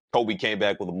times. Kobe came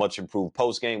back with a much improved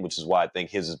post game, which is why I think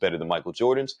his is better than Michael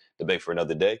Jordan's. Debate for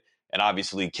another day. And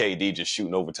obviously KD just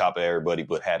shooting over top of everybody,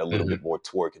 but had a little bit more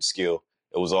twerk and skill.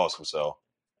 It was awesome. So,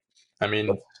 I mean,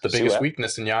 the biggest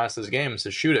weakness in Giannis's game is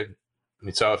his shooting. I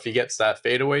mean, so if he gets that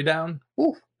fadeaway down,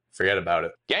 forget about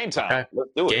it. Game time. Okay?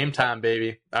 Let's do it. Game time,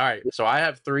 baby. All right. So I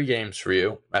have 3 games for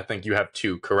you. I think you have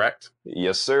 2, correct?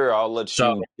 Yes, sir. I'll let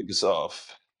you kick us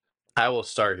off. I will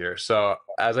start here. So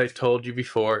as I told you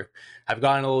before, I've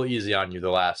gotten a little easy on you the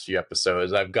last few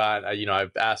episodes. I've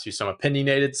asked you some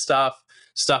opinionated stuff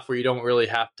where you don't really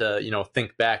have to,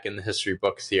 think back in the history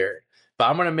books here. But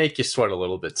I'm going to make you sweat a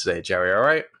little bit today, Jerry. All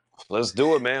right? Let's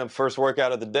do it, man. First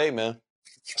workout of the day, man.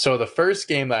 So the first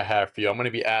game that I have for you, I'm going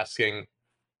to be asking,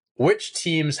 which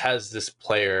teams has this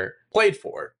player played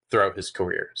for throughout his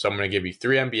career? So I'm going to give you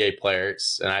 3 NBA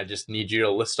players, and I just need you to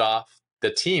list off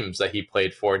the teams that he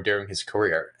played for during his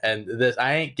career. And this,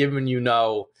 I ain't giving you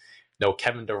no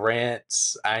Kevin Durant.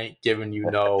 I ain't giving you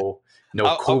no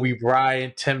Kobe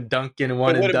Bryant, Tim Duncan,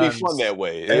 one and done. It wouldn't be fun that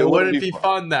way. It wouldn't be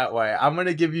fun that way. I'm going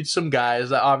to give you some guys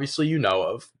that obviously you know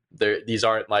of. These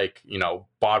aren't like,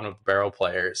 bottom of the barrel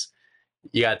players.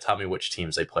 You got to tell me which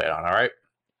teams they played on, all right?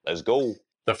 Let's go.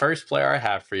 The first player I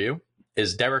have for you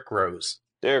is Derrick Rose.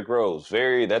 Derrick Rose.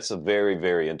 That's a very,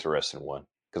 very interesting one.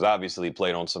 Because obviously he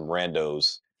played on some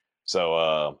randos.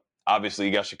 So obviously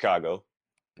you got Chicago,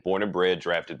 born and bred,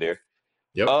 drafted there.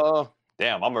 Yep.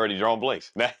 Damn, I'm already drawing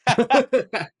blanks. There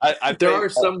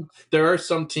are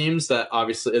some teams that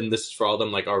obviously, and this is for all of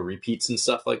them, like are repeats and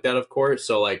stuff like that, of course.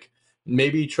 So like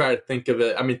maybe try to think of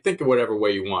it. I mean, think of whatever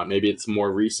way you want. Maybe it's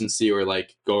more recency or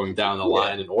like going down the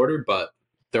line in order, but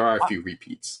there are a few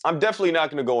repeats. I'm definitely not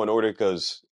going to go in order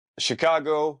because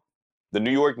Chicago, the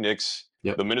New York Knicks,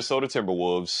 the Minnesota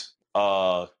Timberwolves,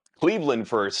 Cleveland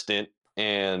for a stint,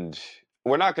 and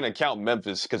we're not going to count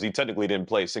Memphis because he technically didn't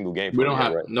play a single game.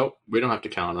 Nope, we don't have to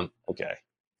count him. Okay.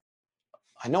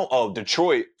 I know. Oh,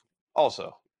 Detroit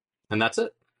also. And that's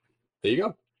it. There you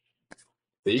go.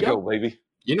 Let's go, baby.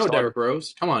 You know Derrick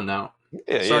Rose. Come on now.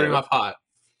 Yeah, starting off hot.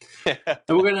 And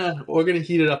we're gonna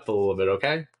heat it up a little bit,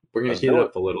 okay? We're gonna heat it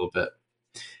up a little bit.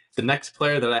 The next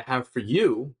player that I have for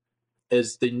you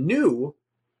is the new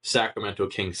Sacramento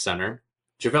Kings center,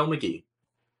 JaVale McGee.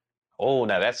 Oh,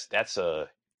 now that's an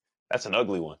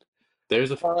ugly one. There's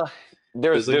a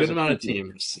good amount of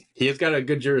teams. He has got a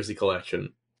good jersey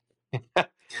collection.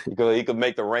 He could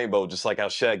make the rainbow just like how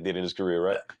Shaq did in his career,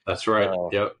 right? That's right.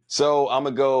 Yep. So I'm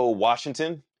gonna go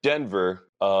Washington, Denver,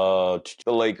 the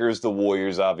Lakers, the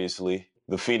Warriors, obviously,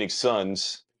 the Phoenix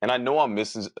Suns, and I know I'm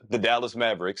missing the Dallas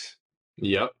Mavericks.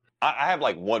 Yep. I have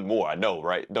like one more. I know,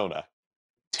 right? Don't I?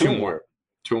 Two more.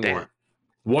 Damn.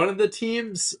 One of the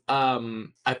teams,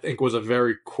 I think, was a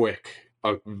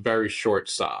very short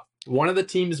stop. One of the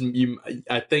teams,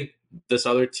 I think this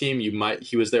other team,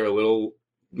 he was there a little,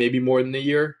 maybe more than a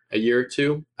year or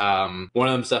two. One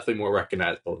of them's definitely more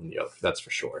recognizable than the other. That's for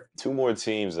sure. Two more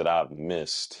teams that I've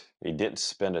missed. He didn't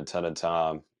spend a ton of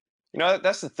time.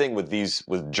 That's the thing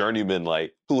with journeymen,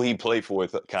 like who he played for,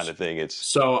 kind of thing. It's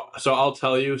so I'll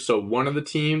tell you. So one of the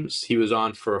teams he was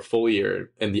on for a full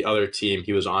year, and the other team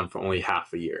he was on for only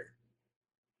half a year.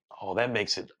 oh, that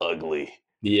makes it ugly.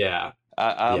 Yeah.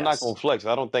 I'm not Yes. gonna flex.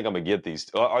 I don't think I'm gonna get these.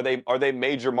 Are they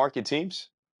major market teams?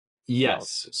 No,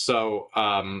 Yes. So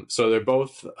they're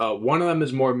both. One of them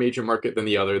is more major market than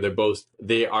the other.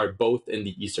 They are both in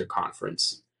the Eastern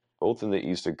Conference. both in the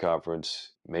Eastern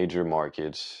Conference, major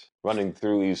markets. Running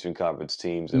through Eastern Conference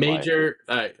teams in my head. Major.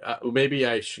 Maybe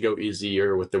I should go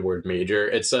easier with the word major.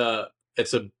 It's a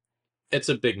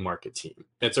big market team.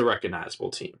 It's a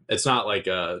recognizable team. It's not like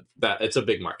that. It's a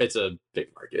big market. It's a big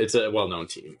market. It's a well known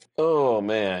team. Oh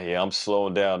man, yeah, I'm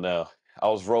slowing down now. I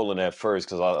was rolling at first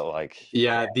because I like.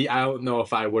 Yeah. I don't know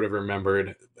if I would have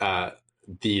remembered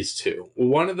these two.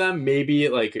 One of them maybe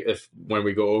like if when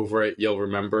we go over it you'll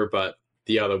remember, but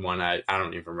the other one I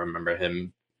don't even remember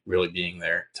him really being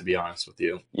there, to be honest with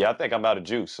you. Yeah, I think I'm out of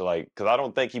juice. So, like, because I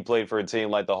don't think he played for a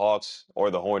team like the Hawks or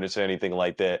the Hornets or anything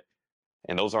like that.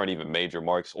 And those aren't even major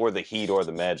marks, or the Heat or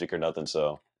the Magic or nothing.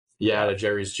 So, Yeah, yeah, to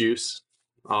Jerry's Juice,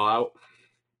 all out.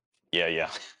 yeah,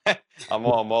 yeah. I'm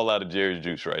all out of Jerry's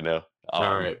juice right now.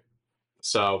 All right.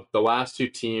 So the last two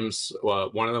teams,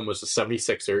 well, one of them was the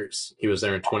 76ers. He was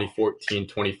there in 2014,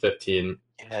 2015.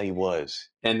 Yeah, he was.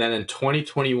 And then in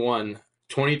 2021,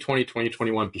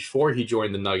 before he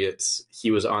joined the Nuggets,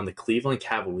 he was on the Cleveland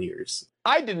Cavaliers.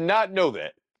 I did not know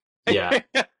that. Yeah.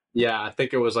 Yeah, I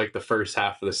think it was like the first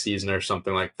half of the season or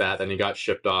something like that. Then he got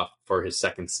shipped off for his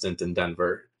second stint in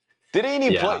Denver. Did he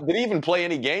even play? Yeah. Did he even play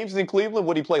any games in Cleveland?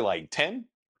 Would he play like 10?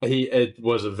 It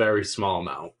was a very small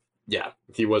amount. Yeah,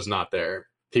 he was not there.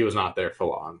 He was not there for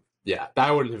long. Yeah,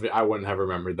 I wouldn't have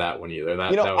remembered that one either.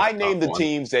 That was I a tough named the one.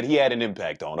 teams that he had an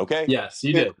impact on. Okay. Yes,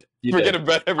 you did. You Forget did.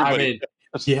 about I everybody. mean,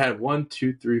 he had 1,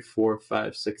 2, 3, 4,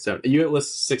 5, 6, 7. You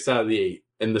listed 6 out of the 8,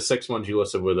 and the 6 ones you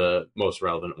listed were the most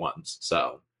relevant ones.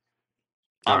 So,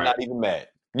 all I'm right. not even mad.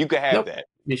 You could have Nope, that.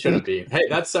 you shouldn't be. Hey,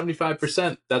 that's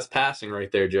 75%. That's passing right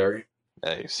there, Jerry.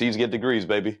 Hey, C's get degrees,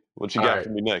 baby. What you All got right. for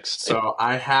me next? So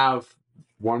I have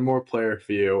one more player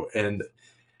for you, and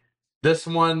this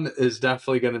one is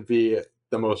definitely going to be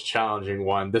the most challenging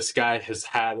one. This guy has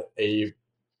had a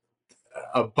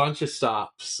bunch of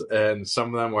stops, and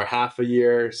some of them were half a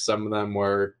year, some of them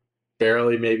were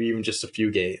barely, maybe even just a few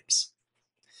games.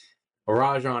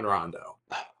 Rajon Rondo.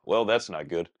 Well, that's not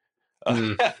good.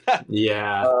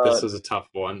 Yeah, Uh, this was a tough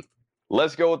one.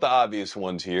 let's go with the obvious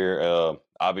ones here.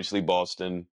 Obviously,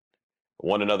 Boston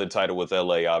won another title with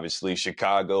LA. Obviously,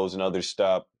 Chicago's another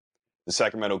stop. The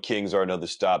Sacramento Kings are another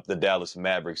stop. The Dallas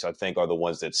Mavericks, I think, are the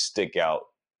ones that stick out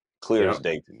clear as Yep.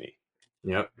 day to me.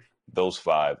 Yep. Those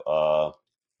five.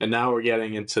 And now we're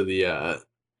getting into the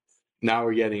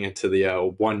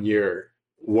 1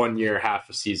 year half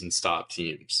a season stop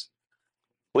teams.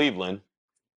 Cleveland.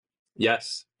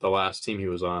 Yes, the last team he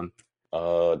was on.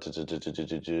 How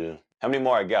many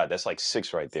more I got? That's like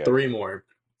 6 right there. 3 more.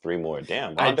 3 more.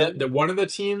 Damn. One of the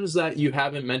teams that you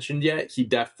haven't mentioned yet, he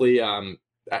definitely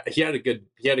he had a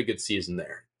good season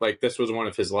there. Like this was one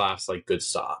of his last like good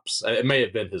stops. It may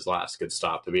have been his last good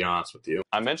stop, to be honest with you.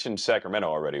 I mentioned Sacramento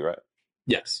already, right?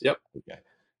 Yes. Yep. Okay.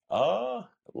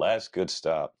 Last good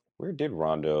stop. Where did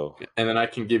Rondo? And then I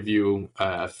can give you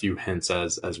a few hints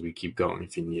as we keep going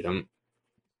if you need them.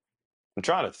 I'm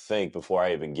trying to think before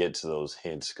I even get to those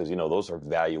hints because those are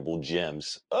valuable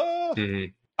gems. All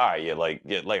right, lay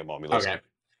them on me. Okay.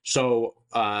 So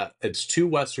it's 2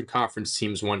 Western Conference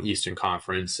teams, 1 Eastern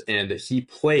Conference, and he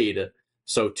played.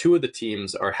 So 2 of the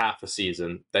teams are half a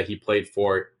season that he played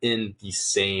for in the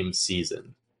same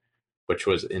season, which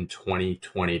was in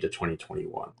 2020 to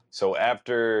 2021. So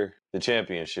after the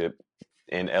championship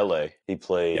in LA, he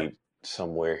played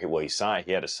somewhere. He signed.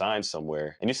 He had to sign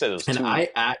somewhere. And you said it was 2. And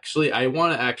I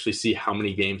want to actually see how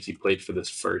many games he played for this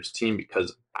first team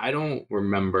because I don't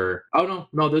remember. Oh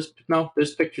no,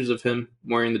 there's pictures of him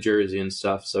wearing the jersey and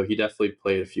stuff. So he definitely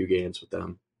played a few games with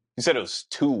them. You said it was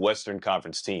 2 Western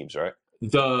Conference teams, right?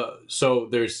 So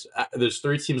there's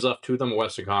 3 teams left, 2 of them are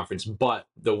Western Conference, but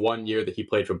the 1 year that he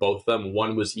played for both of them,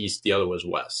 one was East, the other was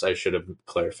West. I should have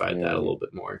clarified that a little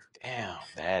bit more. Damn,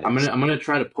 that I'm is. I'm gonna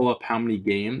try to pull up how many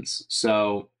games.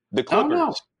 So The Clippers. Oh,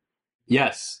 no.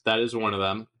 Yes, that is one of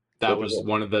them. That was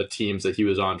one of the teams that he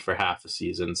was on for half a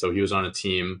season. So he was on a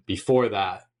team before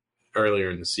that earlier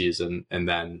in the season, and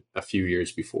then a few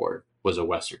years before was a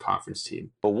Western Conference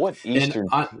team. But what And Eastern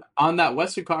on that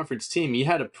Western Conference team, he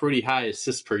had a pretty high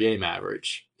assist per game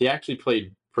average. He actually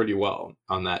played pretty well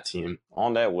on that team.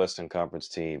 on that Western Conference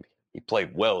team, he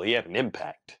played well. He had an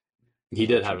impact. He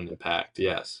did have an impact,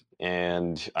 yes.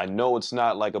 And I know it's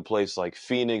not like a place like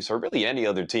Phoenix or really any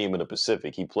other team in the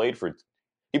Pacific. He played for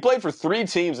 3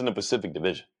 teams in the Pacific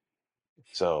Division.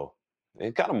 So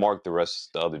it kind of marked the rest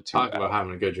of the other 2 Talk about out.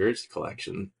 having a good jersey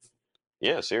collection.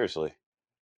 Yeah, seriously.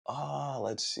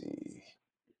 Let's see.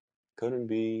 Couldn't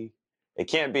be. It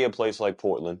can't be a place like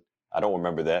Portland. I don't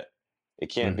remember that. It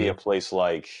can't be a place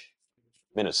like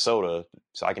Minnesota,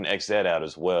 so I can X that out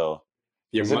as well.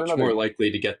 You're Is it much another? more likely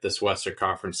to get this Western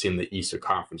Conference team than the Eastern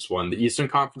Conference one. The Eastern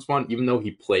Conference one, even though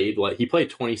he played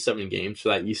 27 games for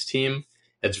that East team,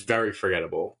 it's very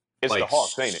forgettable. It's the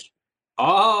Hawks, ain't it?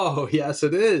 Oh, yes,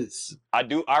 it is.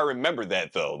 I remember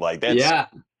that though. Like Yeah.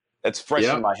 that's fresh in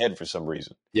Yep. my head for some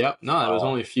reason. Yep. No, that was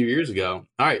only a few years ago.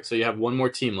 All right, so you have one more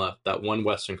team left. That one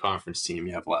Western Conference team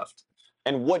you have left.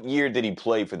 And what year did he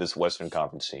play for this Western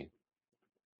Conference team?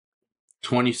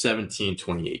 2017,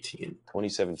 2018.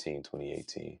 2017,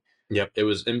 2018. Yep, it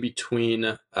was in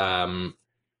between the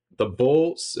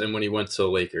Bulls and when he went to the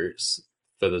Lakers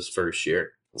for this first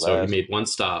year. So he made one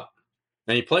stop.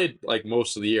 And he played like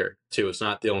most of the year too. It's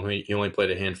not he only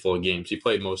played a handful of games. He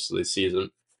played most of the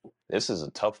season. This is a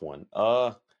tough one.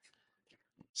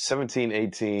 17,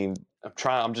 18.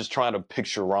 I'm just trying to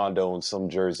picture Rondo in some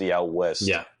jersey out west.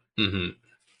 Yeah. Mm-hmm.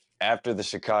 After the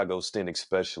Chicago stint,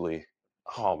 especially.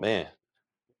 Oh man.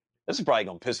 This is probably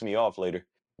gonna piss me off later.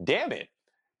 Damn it.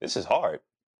 This is hard.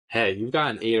 Hey, you've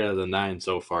gotten 8 out of the 9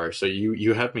 so far, so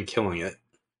you have been killing it.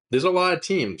 There's a lot of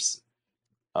teams.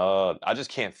 I just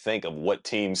can't think of what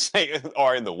teams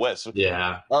are in the West.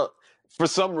 Yeah. For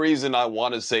some reason, I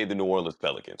want to say the New Orleans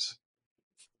Pelicans.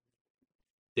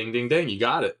 Ding, ding, ding. You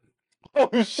got it.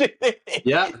 Oh, shit.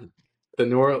 Yeah.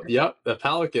 The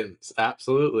Pelicans.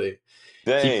 Absolutely.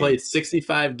 Dang. He played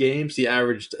 65 games. He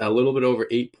averaged a little bit over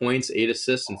 8 points, 8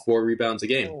 assists, and 4 rebounds a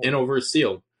game, and over a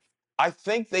steal. I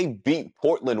think they beat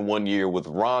Portland one year with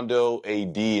Rondo,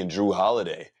 AD, and Drew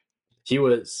Holiday.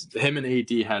 Him and AD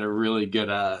had a really good,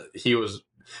 he was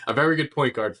a very good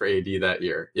point guard for AD that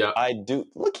year. Yeah. I do.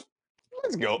 Let's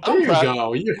go. There you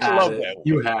go. You had it.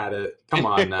 You had it. Come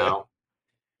on now.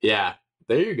 Yeah.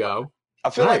 There you go.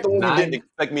 I feel like the one you didn't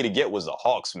expect me to get was the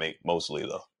Hawks, mate, mostly,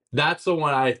 though. That's the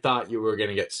one I thought you were going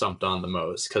to get stumped on the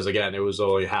most because, again, it was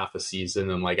only half a season,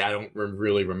 and I don't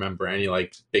really remember any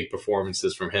big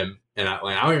performances from him. And I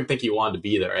don't even think he wanted to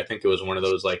be there. I think it was one of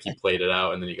those he played it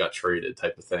out and then he got traded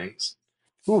type of things.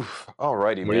 Oof.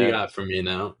 Alrighty, man. What do you got for me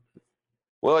now?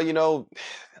 Well,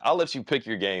 I'll let you pick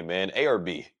your game, man. A or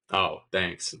B? Oh,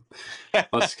 thanks.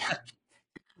 Let's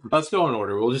go in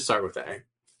order. We'll just start with A.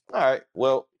 All right.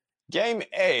 Well, game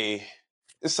A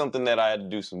is something that I had to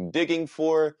do some digging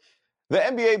for. The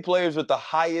NBA players with the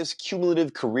highest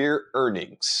cumulative career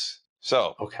earnings.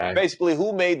 So, basically,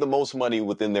 who made the most money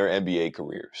within their NBA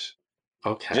careers?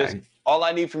 Okay. Just all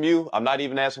I need from you, I'm not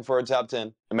even asking for a top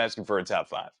 10. I'm asking for a top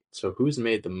 5. So who's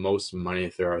made the most money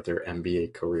throughout their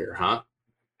NBA career, huh?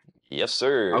 Yes,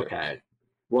 sir. Okay.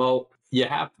 Well, you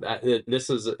have this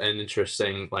is an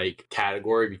interesting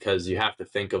category because you have to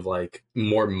think of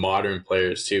more modern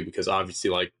players too, because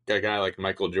obviously a guy like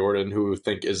Michael Jordan, who we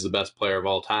think is the best player of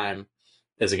all time,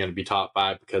 isn't going to be top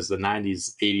 5 because the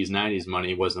 90s, 80s, 90s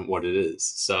money wasn't what it is.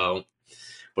 So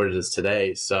what it is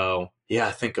today. So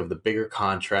yeah, think of the bigger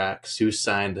contracts, who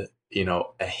signed,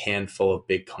 a handful of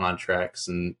big contracts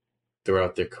and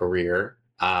throughout their career.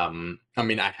 I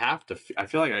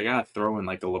feel like I gotta throw in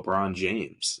a LeBron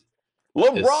James.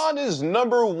 LeBron is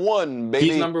number 1,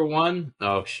 baby. He's number 1?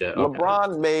 Oh, shit. Okay.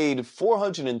 LeBron made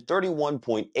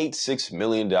 $431.86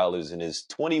 million in his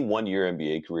 21-year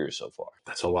NBA career so far.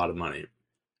 That's a lot of money.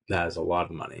 That is a lot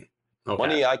of money. Okay.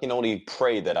 Money I can only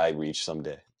pray that I reach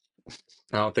someday.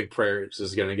 I don't think prayers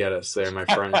is going to get us there, my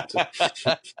friend.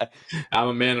 I'm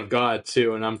a man of God,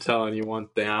 too, and I'm telling you one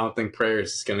thing. I don't think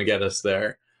prayers is going to get us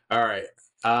there. All right.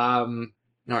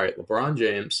 LeBron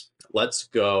James. Let's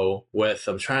go with,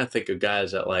 I'm trying to think of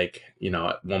guys that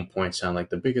at one point sound like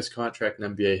the biggest contract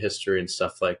in NBA history and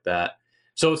stuff like that.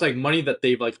 So it's money that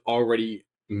they've already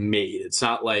made. It's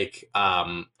not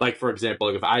for example,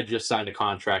 if I just signed a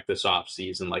contract this off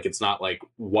season, it's not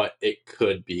what it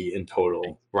could be in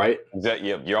total, right?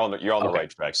 Yeah, you're on the right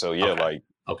track. So yeah,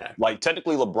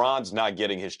 technically LeBron's not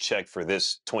getting his check for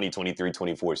this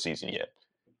 2023-24 season yet.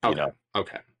 Okay.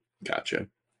 Gotcha.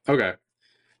 Okay.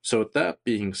 So with that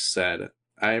being said,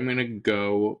 I'm going to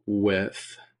go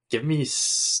with, give me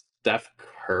Steph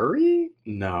Curry?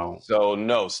 No. So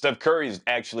no, Steph Curry is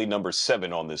actually number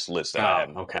 7 on this list that I have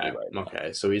Oh, in front of me okay. right now.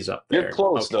 Okay. So he's up You're there.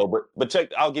 close Okay. though, but check.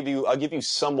 I'll give you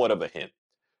somewhat of a hint.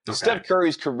 Okay. Steph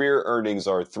Curry's career earnings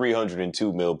are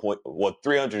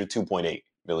 302.8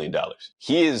 million dollars.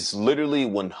 He is literally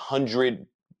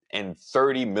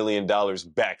 $130 million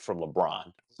back from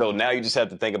LeBron. So now you just have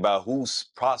to think about who's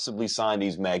possibly signed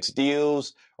these max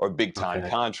deals or big time Okay.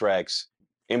 contracts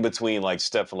in between like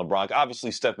Steph and LeBron.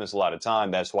 Obviously, Steph missed a lot of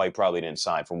time. That's why he probably didn't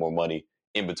sign for more money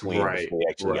in between Right. before he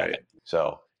actually got Right. it.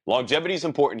 So longevity is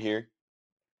important here,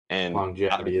 and Longevity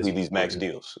is obviously these max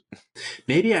important. deals.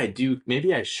 Maybe I do.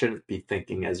 Maybe I shouldn't be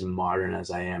thinking as modern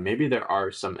as I am. Maybe there are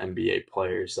some NBA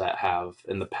players that have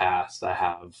in the past that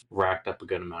have racked up a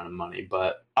good amount of money.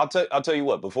 But I'll tell you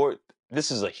what. Before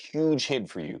this is a huge hint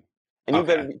for you, and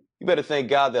okay, you better thank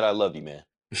God that I love you, man.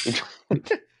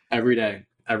 every day,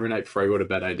 every night before I go to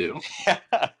bed, I do.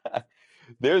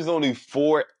 There's only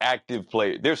 4 active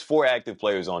players. There's 4 active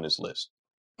players on this list.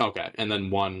 Okay, and then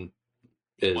one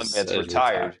One that's is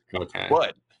retired. retired, Okay,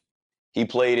 but he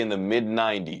played in the mid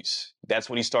 '90s. That's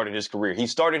when he started his career. He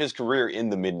started his career in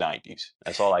the mid '90s.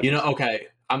 That's all I you can know. say.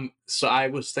 Okay, So I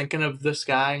was thinking of this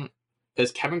guy.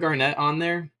 Is Kevin Garnett on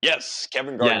there? Yes,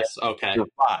 Kevin Garnett, Yes. Okay. your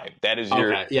 5. That is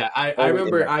your Okay. Yeah. I only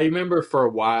remember. investment. I remember for a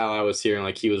while I was hearing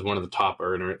like he was one of the top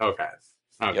earners. Okay.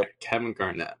 Okay. Yep. Kevin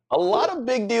Garnett. A lot Cool. of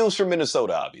big deals for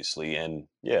Minnesota, obviously, and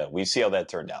yeah, we see how that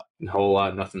turned out. A whole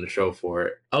lot, nothing to show for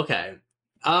it. Okay.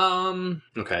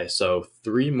 Okay, so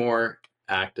 3 more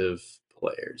active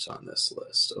players on this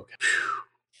list. Okay.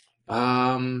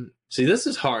 See, this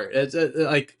is hard. It's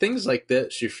like things like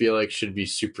this you feel like should be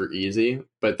super easy,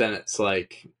 but then it's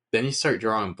like then you start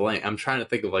drawing blank. I'm trying to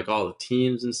think of like all the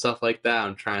teams and stuff like that.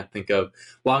 I'm trying to think of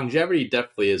longevity.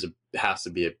 Definitely has to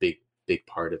be a big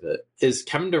part of it. Is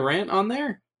Kevin Durant on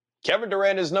there? Kevin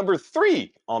Durant is number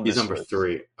 3 on He's this number list.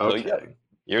 3. So yeah, Okay.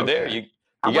 you're there. Okay. You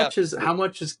got How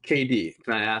much is KD?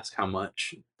 Can I ask how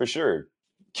much? for sure.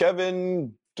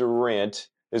 Kevin Durant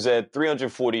is at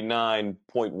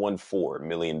 $349.14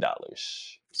 million.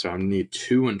 So I need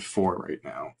 2 and 4 right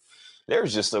now.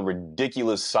 There's just a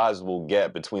ridiculous sizable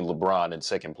gap between LeBron and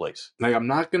second place. Like I'm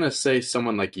not gonna say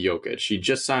someone like Jokic. He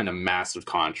just signed a massive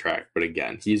contract, but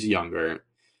again, he's younger.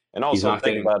 And He's also not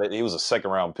think getting. about it, he was a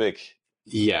second round pick.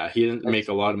 Yeah, he didn't make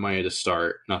a lot of money to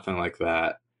start. Nothing like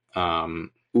that.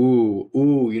 Ooh.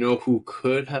 You know who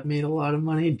could have made a lot of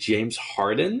money? James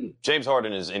Harden. James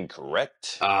Harden is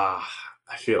incorrect. I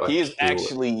feel He like is he would.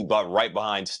 actually about right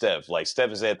behind Steph. Like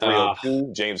Steph is at Ah,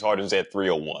 302, James Harden's at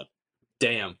 301.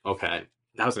 damn. Okay,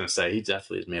 I was gonna say he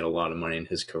definitely has made a lot of money in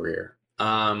his career.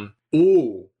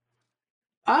 Ooh.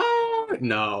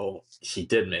 No, he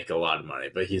did make a lot of money,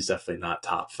 but he's definitely not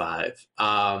top 5.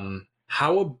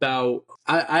 How about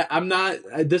I'm not.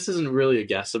 This isn't really a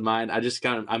guess of mine.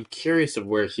 I'm curious of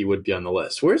where he would be on the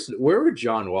list. Where would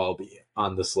John Wall be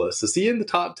on this list? Is he in the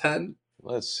top 10?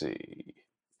 Let's see.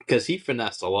 Because he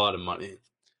finessed a lot of money.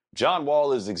 John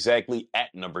Wall is exactly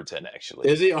at number 10, actually.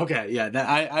 Is he? Okay, yeah.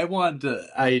 I wanted to.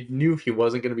 I knew he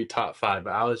wasn't going to be top 5,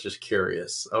 but I was just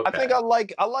curious. I Okay. think I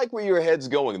like where your head's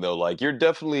going though. Like you're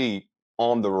definitely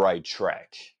on the right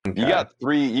track. You Okay.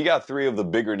 got three of the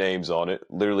bigger names on it,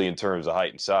 literally in terms of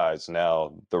height and size.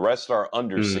 Now the rest are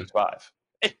under Mm,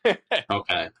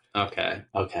 6'5". okay.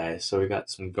 Okay. So we got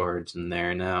some guards in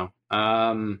there now.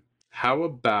 How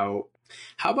about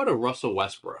a Russell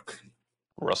Westbrook?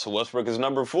 Russell Westbrook is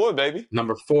number 4, baby.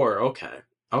 Number 4. Okay.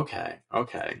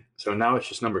 So now it's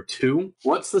just number 2.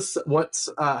 What's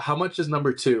how much is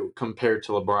number 2 compared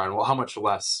to LeBron? Well, how much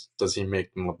less does he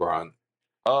make than LeBron?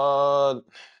 Uh,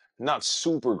 Not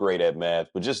super great at math,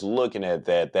 but just looking at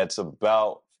that, that's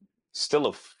about still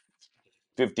a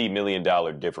 $50 million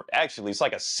difference. Actually, it's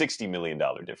like a $60 million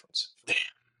difference.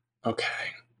 Okay.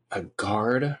 A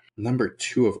guard, number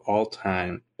 2 of all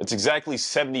time. It's exactly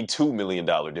 $72 million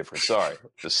difference. Sorry,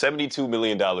 the $72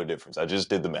 million difference. I just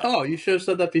did the math. Oh, you should have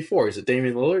said that before. Is it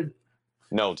Damian Lillard?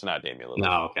 No, it's not Damian Lillard.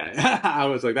 No, okay. I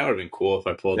was like, that would have been cool if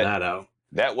I pulled That that out.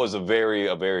 that was a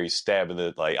very stab in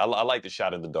the like. I like the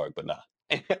shot in the dark, but nah.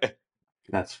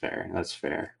 That's fair.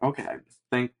 Okay.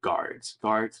 Think guards.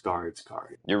 Guards.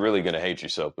 You're really gonna hate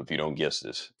yourself if you don't guess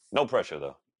this. No pressure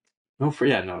though. No,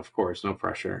 of course, no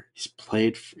pressure.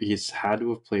 He's had to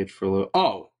have played for a little.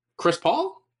 Oh, Chris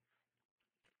Paul?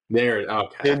 Okay. There we go.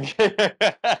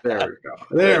 There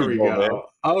There you we go, man. go.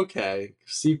 Okay.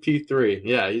 CP3.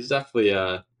 Yeah, he's definitely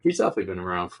been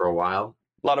around for a while.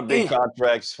 A lot of big Damn.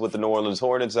 contracts with the New Orleans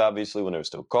Hornets, obviously, when they were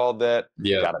still called that.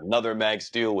 Yeah. Got another max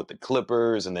deal with the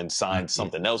Clippers and then signed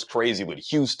something else crazy with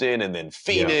Houston and then Yeah.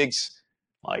 Phoenix.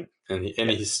 Like, And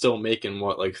he's still making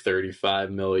what, like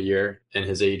 35 mil a year in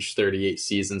his age 38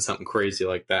 season, something crazy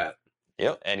like that.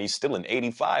 Yep, and he's still an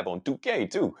 85 on 2K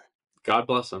too. God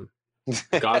bless him.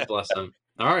 God bless him.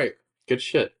 All right, good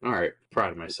shit. All right,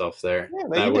 proud of myself there. Yeah, man,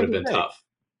 you That would did have your been thing. tough.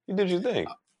 You did your thing.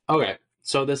 Okay,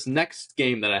 so this next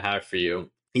game that I have for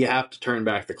you, you have to turn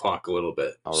back the clock a little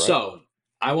bit. All right. So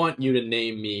I want you to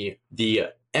name me the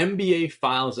NBA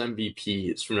Finals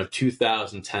MVPs from the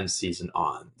 2010 season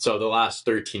on. So the last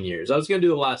 13 years. I was going to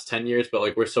do the last 10 years, but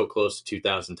like we're so close to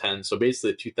 2010. So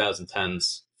basically, the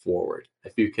 2010s forward.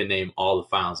 If you can name all the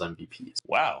Finals MVPs.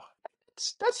 Wow.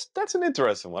 That's an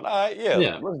interesting one. All right, yeah,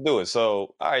 Yeah. let's do it.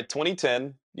 So, all right,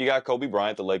 2010, you got Kobe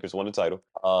Bryant, the Lakers won the title.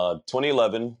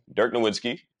 2011, Dirk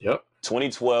Nowitzki. Yep.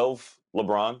 2012,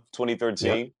 LeBron.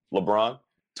 2013, Yep.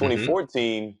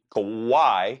 2014,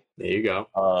 Kawhi. There you go.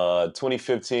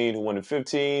 2015, who won in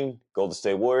 15? Golden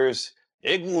State Warriors.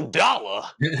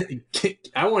 Iguodala.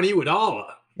 I want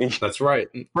Iguodala. That's right.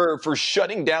 For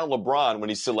shutting down LeBron when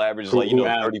he still averages 35.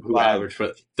 Who averaged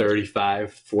what,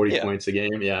 35, 40 Yeah. points a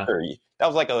game. Yeah. 30. That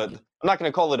was like I'm not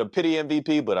going to call it a pity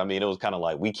MVP, but I mean, it was kind of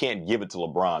like, we can't give it to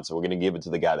LeBron, so we're going to give it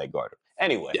to the guy that guarded him.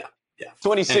 Anyway. Yeah.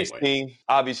 2016,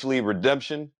 obviously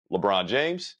redemption, LeBron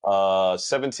James.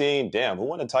 17, damn, who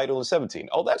won a title in 17?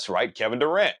 Oh, that's right, Kevin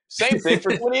Durant. Same thing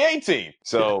for 2018.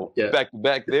 So back to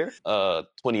back there.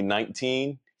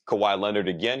 2019, Kawhi Leonard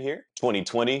again here.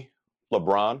 2020,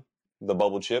 LeBron, the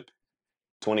bubble chip.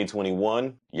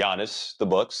 2021, Giannis, the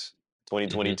Bucks.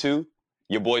 2022,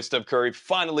 your boy Steph Curry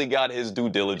finally got his due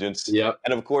diligence. Yep.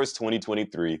 And of course,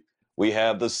 2023, we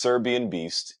have the Serbian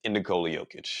beast in Nikola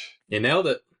Jokic. You nailed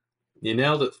it.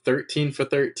 13 for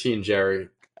 13, Jerry.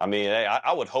 I mean,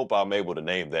 I would hope I'm able to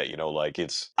name that, like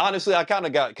it's honestly, I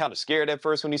got scared at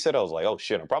first when he said it. I was like, oh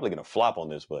shit, I'm probably going to flop on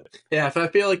this, but yeah, I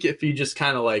feel like if you just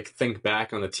kind of like think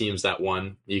back on the teams that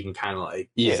won, you can kind of like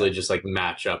easily just like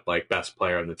match up like best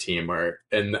player on the team or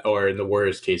in the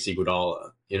worst case,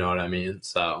 Iguodala. You know what I mean?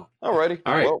 So, alrighty.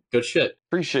 All right. Well, good shit.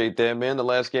 Appreciate that, man. The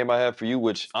last game I have for you,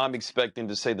 which I'm expecting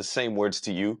to say the same words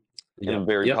to you in a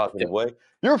very positive way.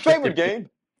 Your favorite game.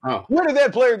 Oh. Where did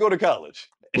that player go to college?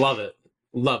 Love it.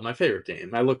 Love my favorite game.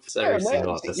 I look for every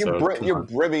single episode. You're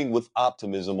brimming with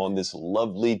optimism on this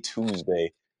lovely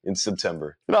Tuesday in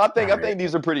September. I think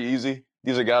these are pretty easy.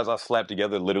 These are guys I slapped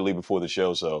together literally before the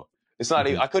show, so it's not.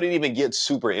 I couldn't even get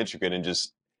super intricate and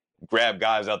just grab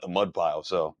guys out the mud pile.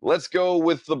 So let's go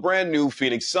with the brand new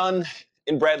Phoenix Sun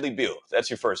in Bradley Beal.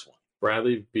 That's your first one.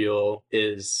 Bradley Beal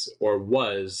is or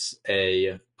was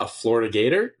a Florida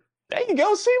Gator. There you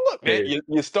go. See, look, man,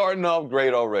 you're starting off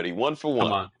great already. 1 for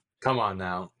 1. Come on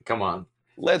now. Come on.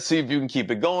 Let's see if you can keep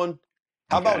it going.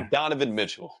 How about Donovan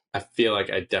Mitchell? I feel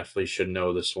like I definitely should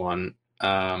know this one.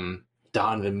 Donovan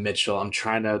Mitchell. I'm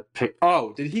trying to pick.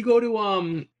 Oh, did he go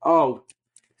to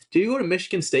did he go to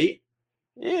Michigan State?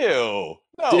 Ew.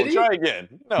 No, try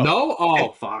again. No?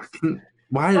 Oh, fuck.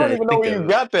 Why did I don't even know where you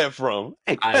got that from.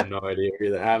 I have no idea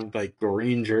either. I have like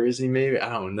green jersey, maybe. I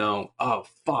don't know. Oh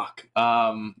fuck.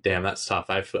 Damn, that's tough.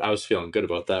 I was feeling good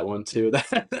about that one too.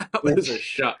 That was a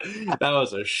shot. That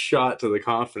was a shot to the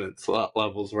confidence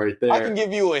levels right there. I can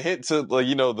give you a hint to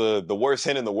the worst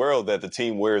hint in the world that the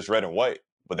team wears red and white,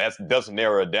 but that doesn't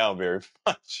narrow it down very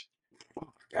much.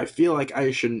 I feel like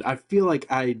I shouldn't. I feel like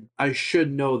I should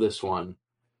know this one.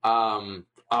 Oh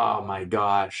my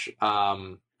gosh.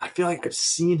 I feel like I've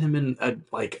seen him in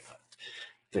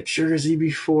the jersey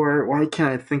before. Why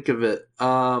can't I think of it?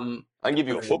 I can give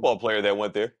you a football player that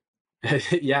went there.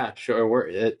 Yeah, sure.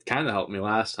 It kind of helped me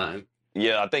last time.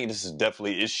 Yeah, I think this is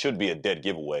it should be a dead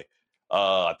giveaway.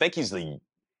 I think is he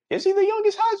the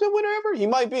youngest Heisman winner ever? He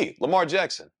might be. Lamar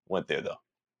Jackson went there though.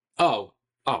 Oh,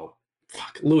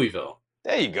 fuck, Louisville.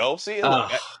 There you go. See,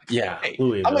 look,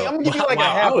 Louisville. I'm gonna give you like a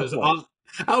half a point.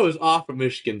 I was off of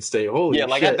Michigan State. Holy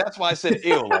shit. That's why I said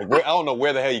ill. Like, I don't know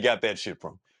where the hell you got that shit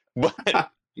from. But I'm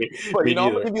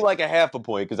gonna give you like a half a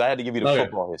point because I had to give you the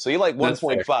football here. So you're like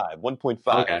 1.5.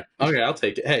 1.5. Okay, I'll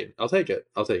take it. Hey, I'll take it.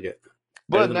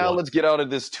 But now let's get out of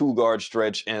this 2-guard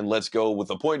stretch and let's go with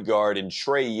a point guard in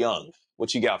Trae Young.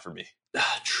 What you got for me?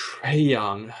 Trae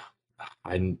Young.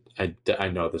 I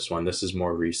know this one. This is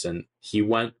more recent. He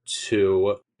went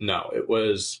to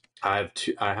I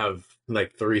have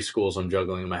like 3 schools I'm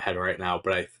juggling in my head right now,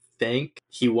 but I think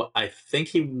he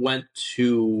went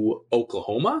to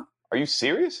Oklahoma. Are you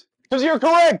serious? Because you're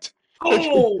correct.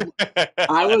 Oh,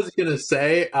 I was gonna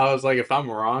say, I was like, if I'm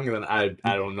wrong, then I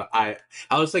don't know. I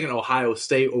was thinking Ohio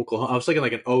State, Oklahoma. I was thinking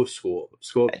like an O school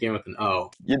began with an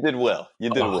O. You did well.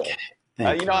 Well. Okay.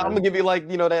 I'm gonna give you like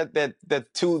that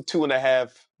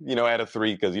 2.5 out of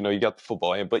 3 because you got the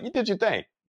football in, but you did your thing.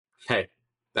 Hey,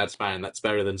 That's fine. That's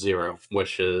better than 0,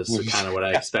 which is kind of what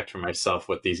I expect from myself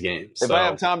with these games. If I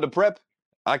have So, time to prep,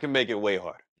 I can make it way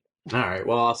harder. all right.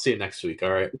 Well, I'll see you next week.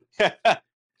 All right.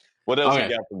 What else you Okay.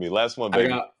 got for me? Last one, I baby.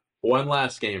 got one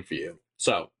last game for you.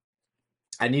 So,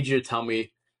 I need you to tell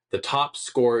me the top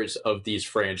scores of these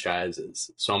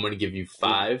franchises. So, I'm going to give you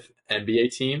 5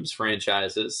 NBA teams,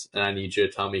 franchises, and I need you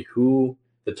to tell me who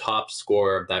the top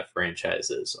scorer of that franchise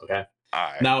is. Okay. All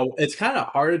right. Now, it's kind of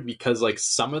hard because like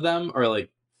some of them are like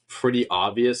pretty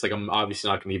obvious. Like I'm obviously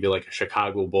not going to give you like a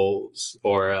Chicago Bulls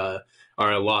or a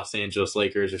Los Angeles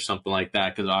Lakers or something like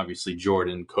that because obviously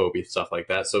Jordan, Kobe, stuff like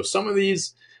that. So some of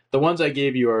these, the ones I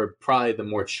gave you are probably the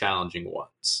more challenging ones.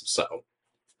 So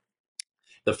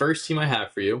the first team I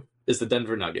have for you is the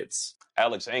Denver Nuggets.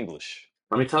 Alex English.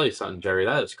 Let me tell you something, Jerry.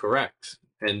 That is correct.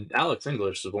 And Alex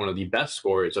English is one of the best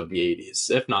scorers of the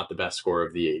 80s, if not the best scorer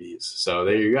of the 80s. So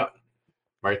there you go.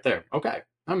 Right there. Okay.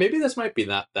 Maybe this might be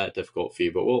not that difficult for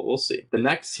you, but we'll see. The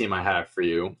next team I have for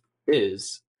you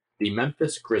is the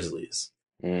Memphis Grizzlies.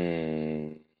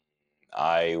 I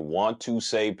want to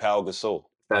say Pau Gasol.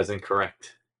 That is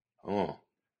incorrect. Oh.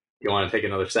 You want to take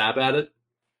another stab at it?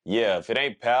 Yeah, if it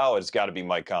ain't Pau, it's got to be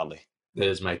Mike Conley. It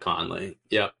is Mike Conley.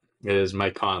 Yep, it is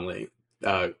Mike Conley,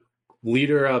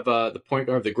 leader of the point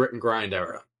guard of the grit and grind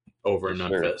era over in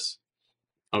Memphis.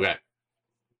 Sure. Okay.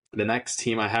 The next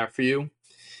team I have for you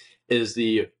is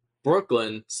the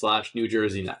Brooklyn/New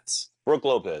Jersey Nets. Brook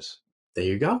Lopez. There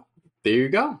you go. There you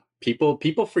go.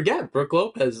 People forget Brook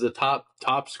Lopez is the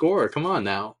top scorer. Come on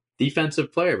now.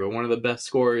 Defensive player, but one of the best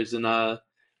scorers in the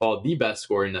best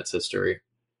scorer in Nets history.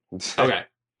 Okay.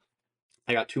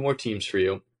 I got 2 more teams for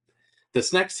you.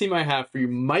 This next team I have for you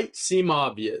might seem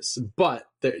obvious, but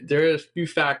there are a few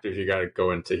factors you got to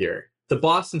go into here. The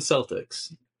Boston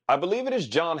Celtics. I believe it is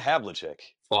John Havlicek.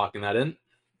 Locking that in?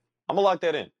 I'm going to lock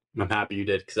that in. I'm happy you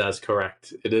did because that's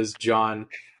correct. It is John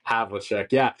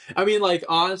Havlicek. Yeah. I mean, like,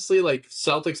 honestly, like,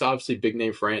 Celtics, obviously, big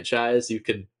name franchise. You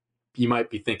might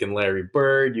be thinking Larry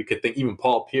Bird. You could think even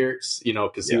Paul Pierce,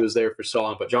 because he was there for so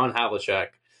long. But John Havlicek,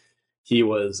 he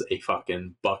was a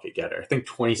fucking bucket getter. I think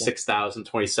 26,000,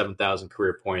 27,000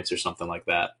 career points or something like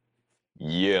that.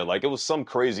 Yeah, like it was some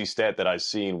crazy stat that I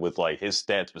seen with like his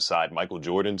stats beside Michael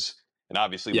Jordan's. And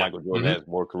obviously Michael Jordan has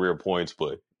more career points,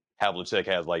 but Havlicek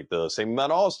has like the same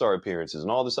amount of All-Star appearances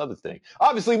and all this other thing.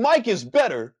 Obviously, Mike is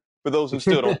better for those who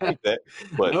still don't think that.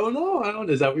 But no.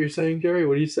 Is that what you're saying, Jerry?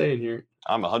 What are you saying here?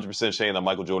 I'm 100% saying that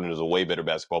Michael Jordan is a way better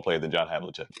basketball player than John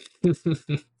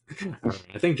Havlicek.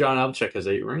 I think John Havlicek has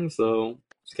 8 rings, though.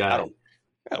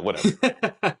 Whatever.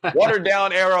 Watered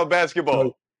down era of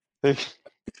basketball.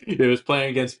 It was playing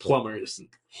against plumbers.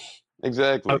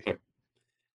 Exactly. Okay.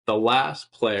 The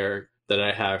last player that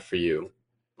I have for you,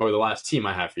 or the last team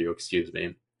I have for you, excuse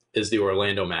me, is the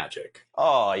Orlando Magic.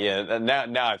 Oh yeah,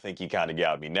 now I think you kind of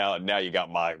got me. Now you got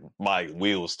my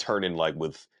wheels turning like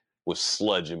with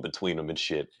sludge in between them and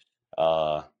shit.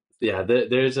 Yeah,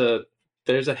 there's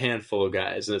a handful of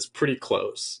guys, and it's pretty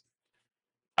close.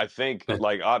 I think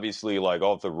like obviously like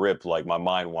off the rip, like my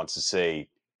mind wants to say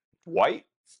Dwight.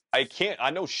 I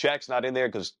know Shaq's not in there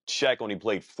because Shaq only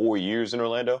played 4 years in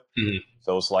Orlando. Mm-hmm.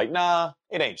 So it's like, nah,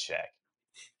 it ain't Shaq.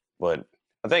 But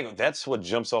I think that's what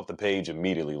jumps off the page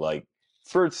immediately. Like,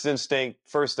 first instinct,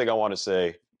 first thing I want to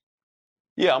say,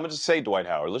 yeah, I'm going to just say Dwight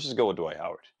Howard. Let's just go with Dwight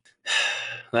Howard.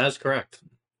 That is correct.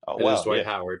 It is Dwight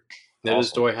Howard. It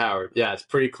is Dwight Howard. Yeah, it's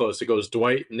pretty close. It goes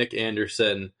Dwight, Nick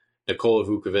Anderson, Nikola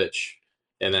Vukovic,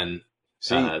 and then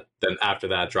then after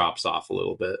that drops off a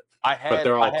little bit. But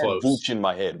they're all close. Vooch in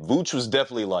my head. Vooch was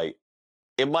definitely like,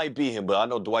 it might be him, but I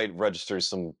know Dwight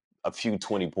registers a few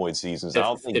 20-point seasons. I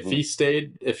don't think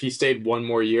if he stayed one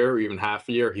more year or even half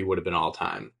a year, he would have been all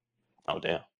time. Oh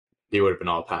damn. He would have been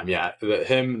all time. Yeah,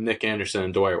 him, Nick Anderson,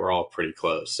 and Dwight were all pretty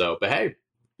close. So, but hey,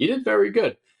 you did very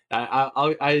good.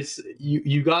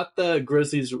 You got the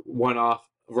Grizzlies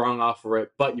wrong off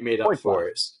rip, but you made up for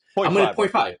it. I'm going to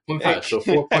 0.5. 0.5. So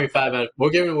 4.5 out.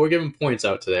 We're giving points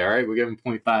out today. All right, we're giving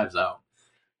 0.5s out.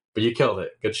 But you killed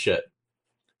it. Good shit.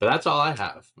 But that's all I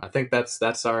have. I think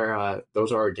that's our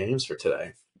those are our games for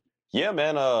today. Yeah,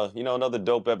 man. Another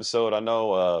dope episode. I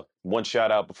know. One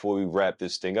shout out before we wrap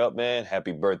this thing up, man.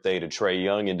 Happy birthday to Trae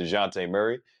Young and DeJounte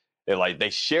Murray. They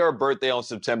share a birthday on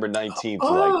September 19th.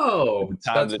 Oh,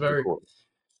 that's very.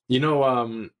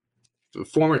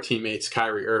 Former teammates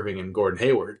Kyrie Irving and Gordon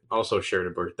Hayward also shared a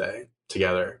birthday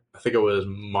together. I think it was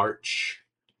March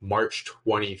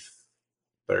 23rd.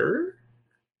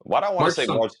 Why do I want to say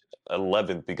March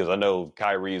 11th? Because I know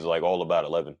Kyrie's like all about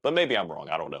 11, but maybe I'm wrong.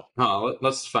 I don't know. Oh,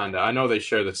 let's find out. I know they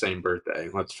share the same birthday.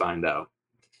 Let's find out.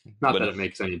 Not But that it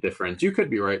makes any difference. You could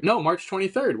be right. No, March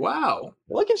 23rd. Wow.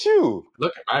 look at you.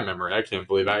 Look at my memory. I can't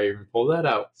believe I even pulled that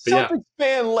out. But yeah. Celtics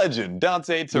fan legend,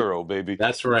 Dante Turo, baby.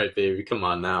 That's right, baby. Come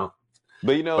on now.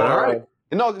 But But all right.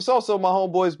 and it's also my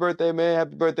homeboy's birthday, man.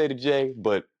 Happy birthday to Jay.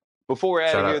 But before we're out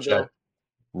of Shout here, out, Jay. though,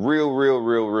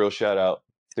 real shout out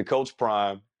to Coach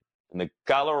Prime and the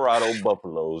Colorado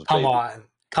Buffaloes. Come baby. on.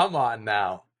 Come on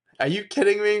now. Are you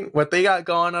kidding me? What they got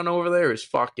going on over there is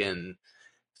fucking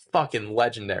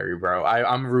legendary, bro.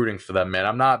 I'm rooting for them, man.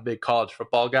 I'm not a big college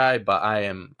football guy, but I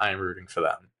am rooting for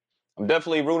them. I'm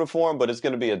definitely rooting for them, but it's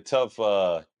going to be a tough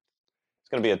couple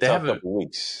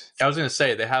weeks. I was going to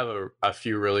say they have a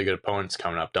few really good opponents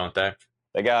coming up, don't they?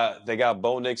 They got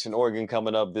Bo Nix in Oregon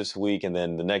coming up this week, and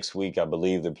then the next week I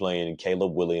believe they're playing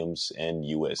Caleb Williams and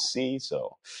USC.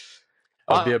 So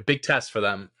it'll be a big test for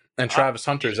them. And Travis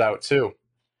Hunter's out too.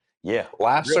 Yeah,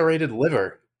 lacerated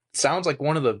liver. Sounds like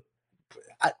one of the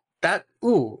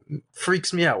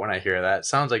freaks me out when I hear that.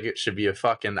 Sounds like it should be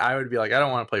I would be like, I don't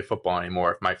want to play football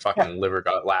anymore if my fucking liver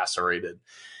got lacerated.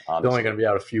 Honestly. They're only going to be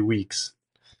out a few weeks.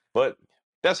 But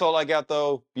that's all I got,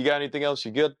 though. You got anything else?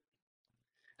 You good?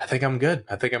 I think I'm good.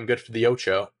 I think I'm good for the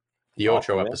Ocho. The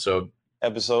Ocho episode. Man.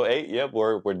 Episode 8. Yep,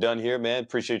 we're done here, man.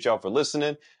 Appreciate y'all for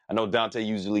listening. I know Dante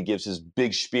usually gives his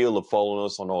big spiel of following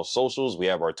us on all socials. We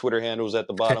have our Twitter handles at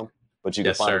the bottom. But you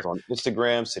can find us on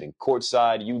Instagram, Sitting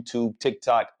Courtside, YouTube,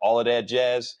 TikTok, all of that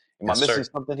jazz. Am I missing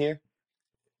something here?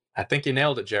 I think you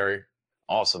nailed it, Jerry.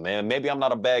 Awesome, man. Maybe I'm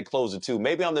not a bad closer, too.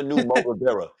 Maybe I'm the new Mo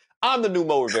Rivera. I'm the new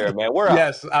Mo Rivera, man. We're out.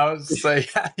 Yes, I was saying,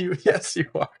 yes, you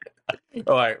are.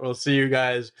 All right, we'll see you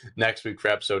guys next week for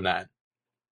episode 9.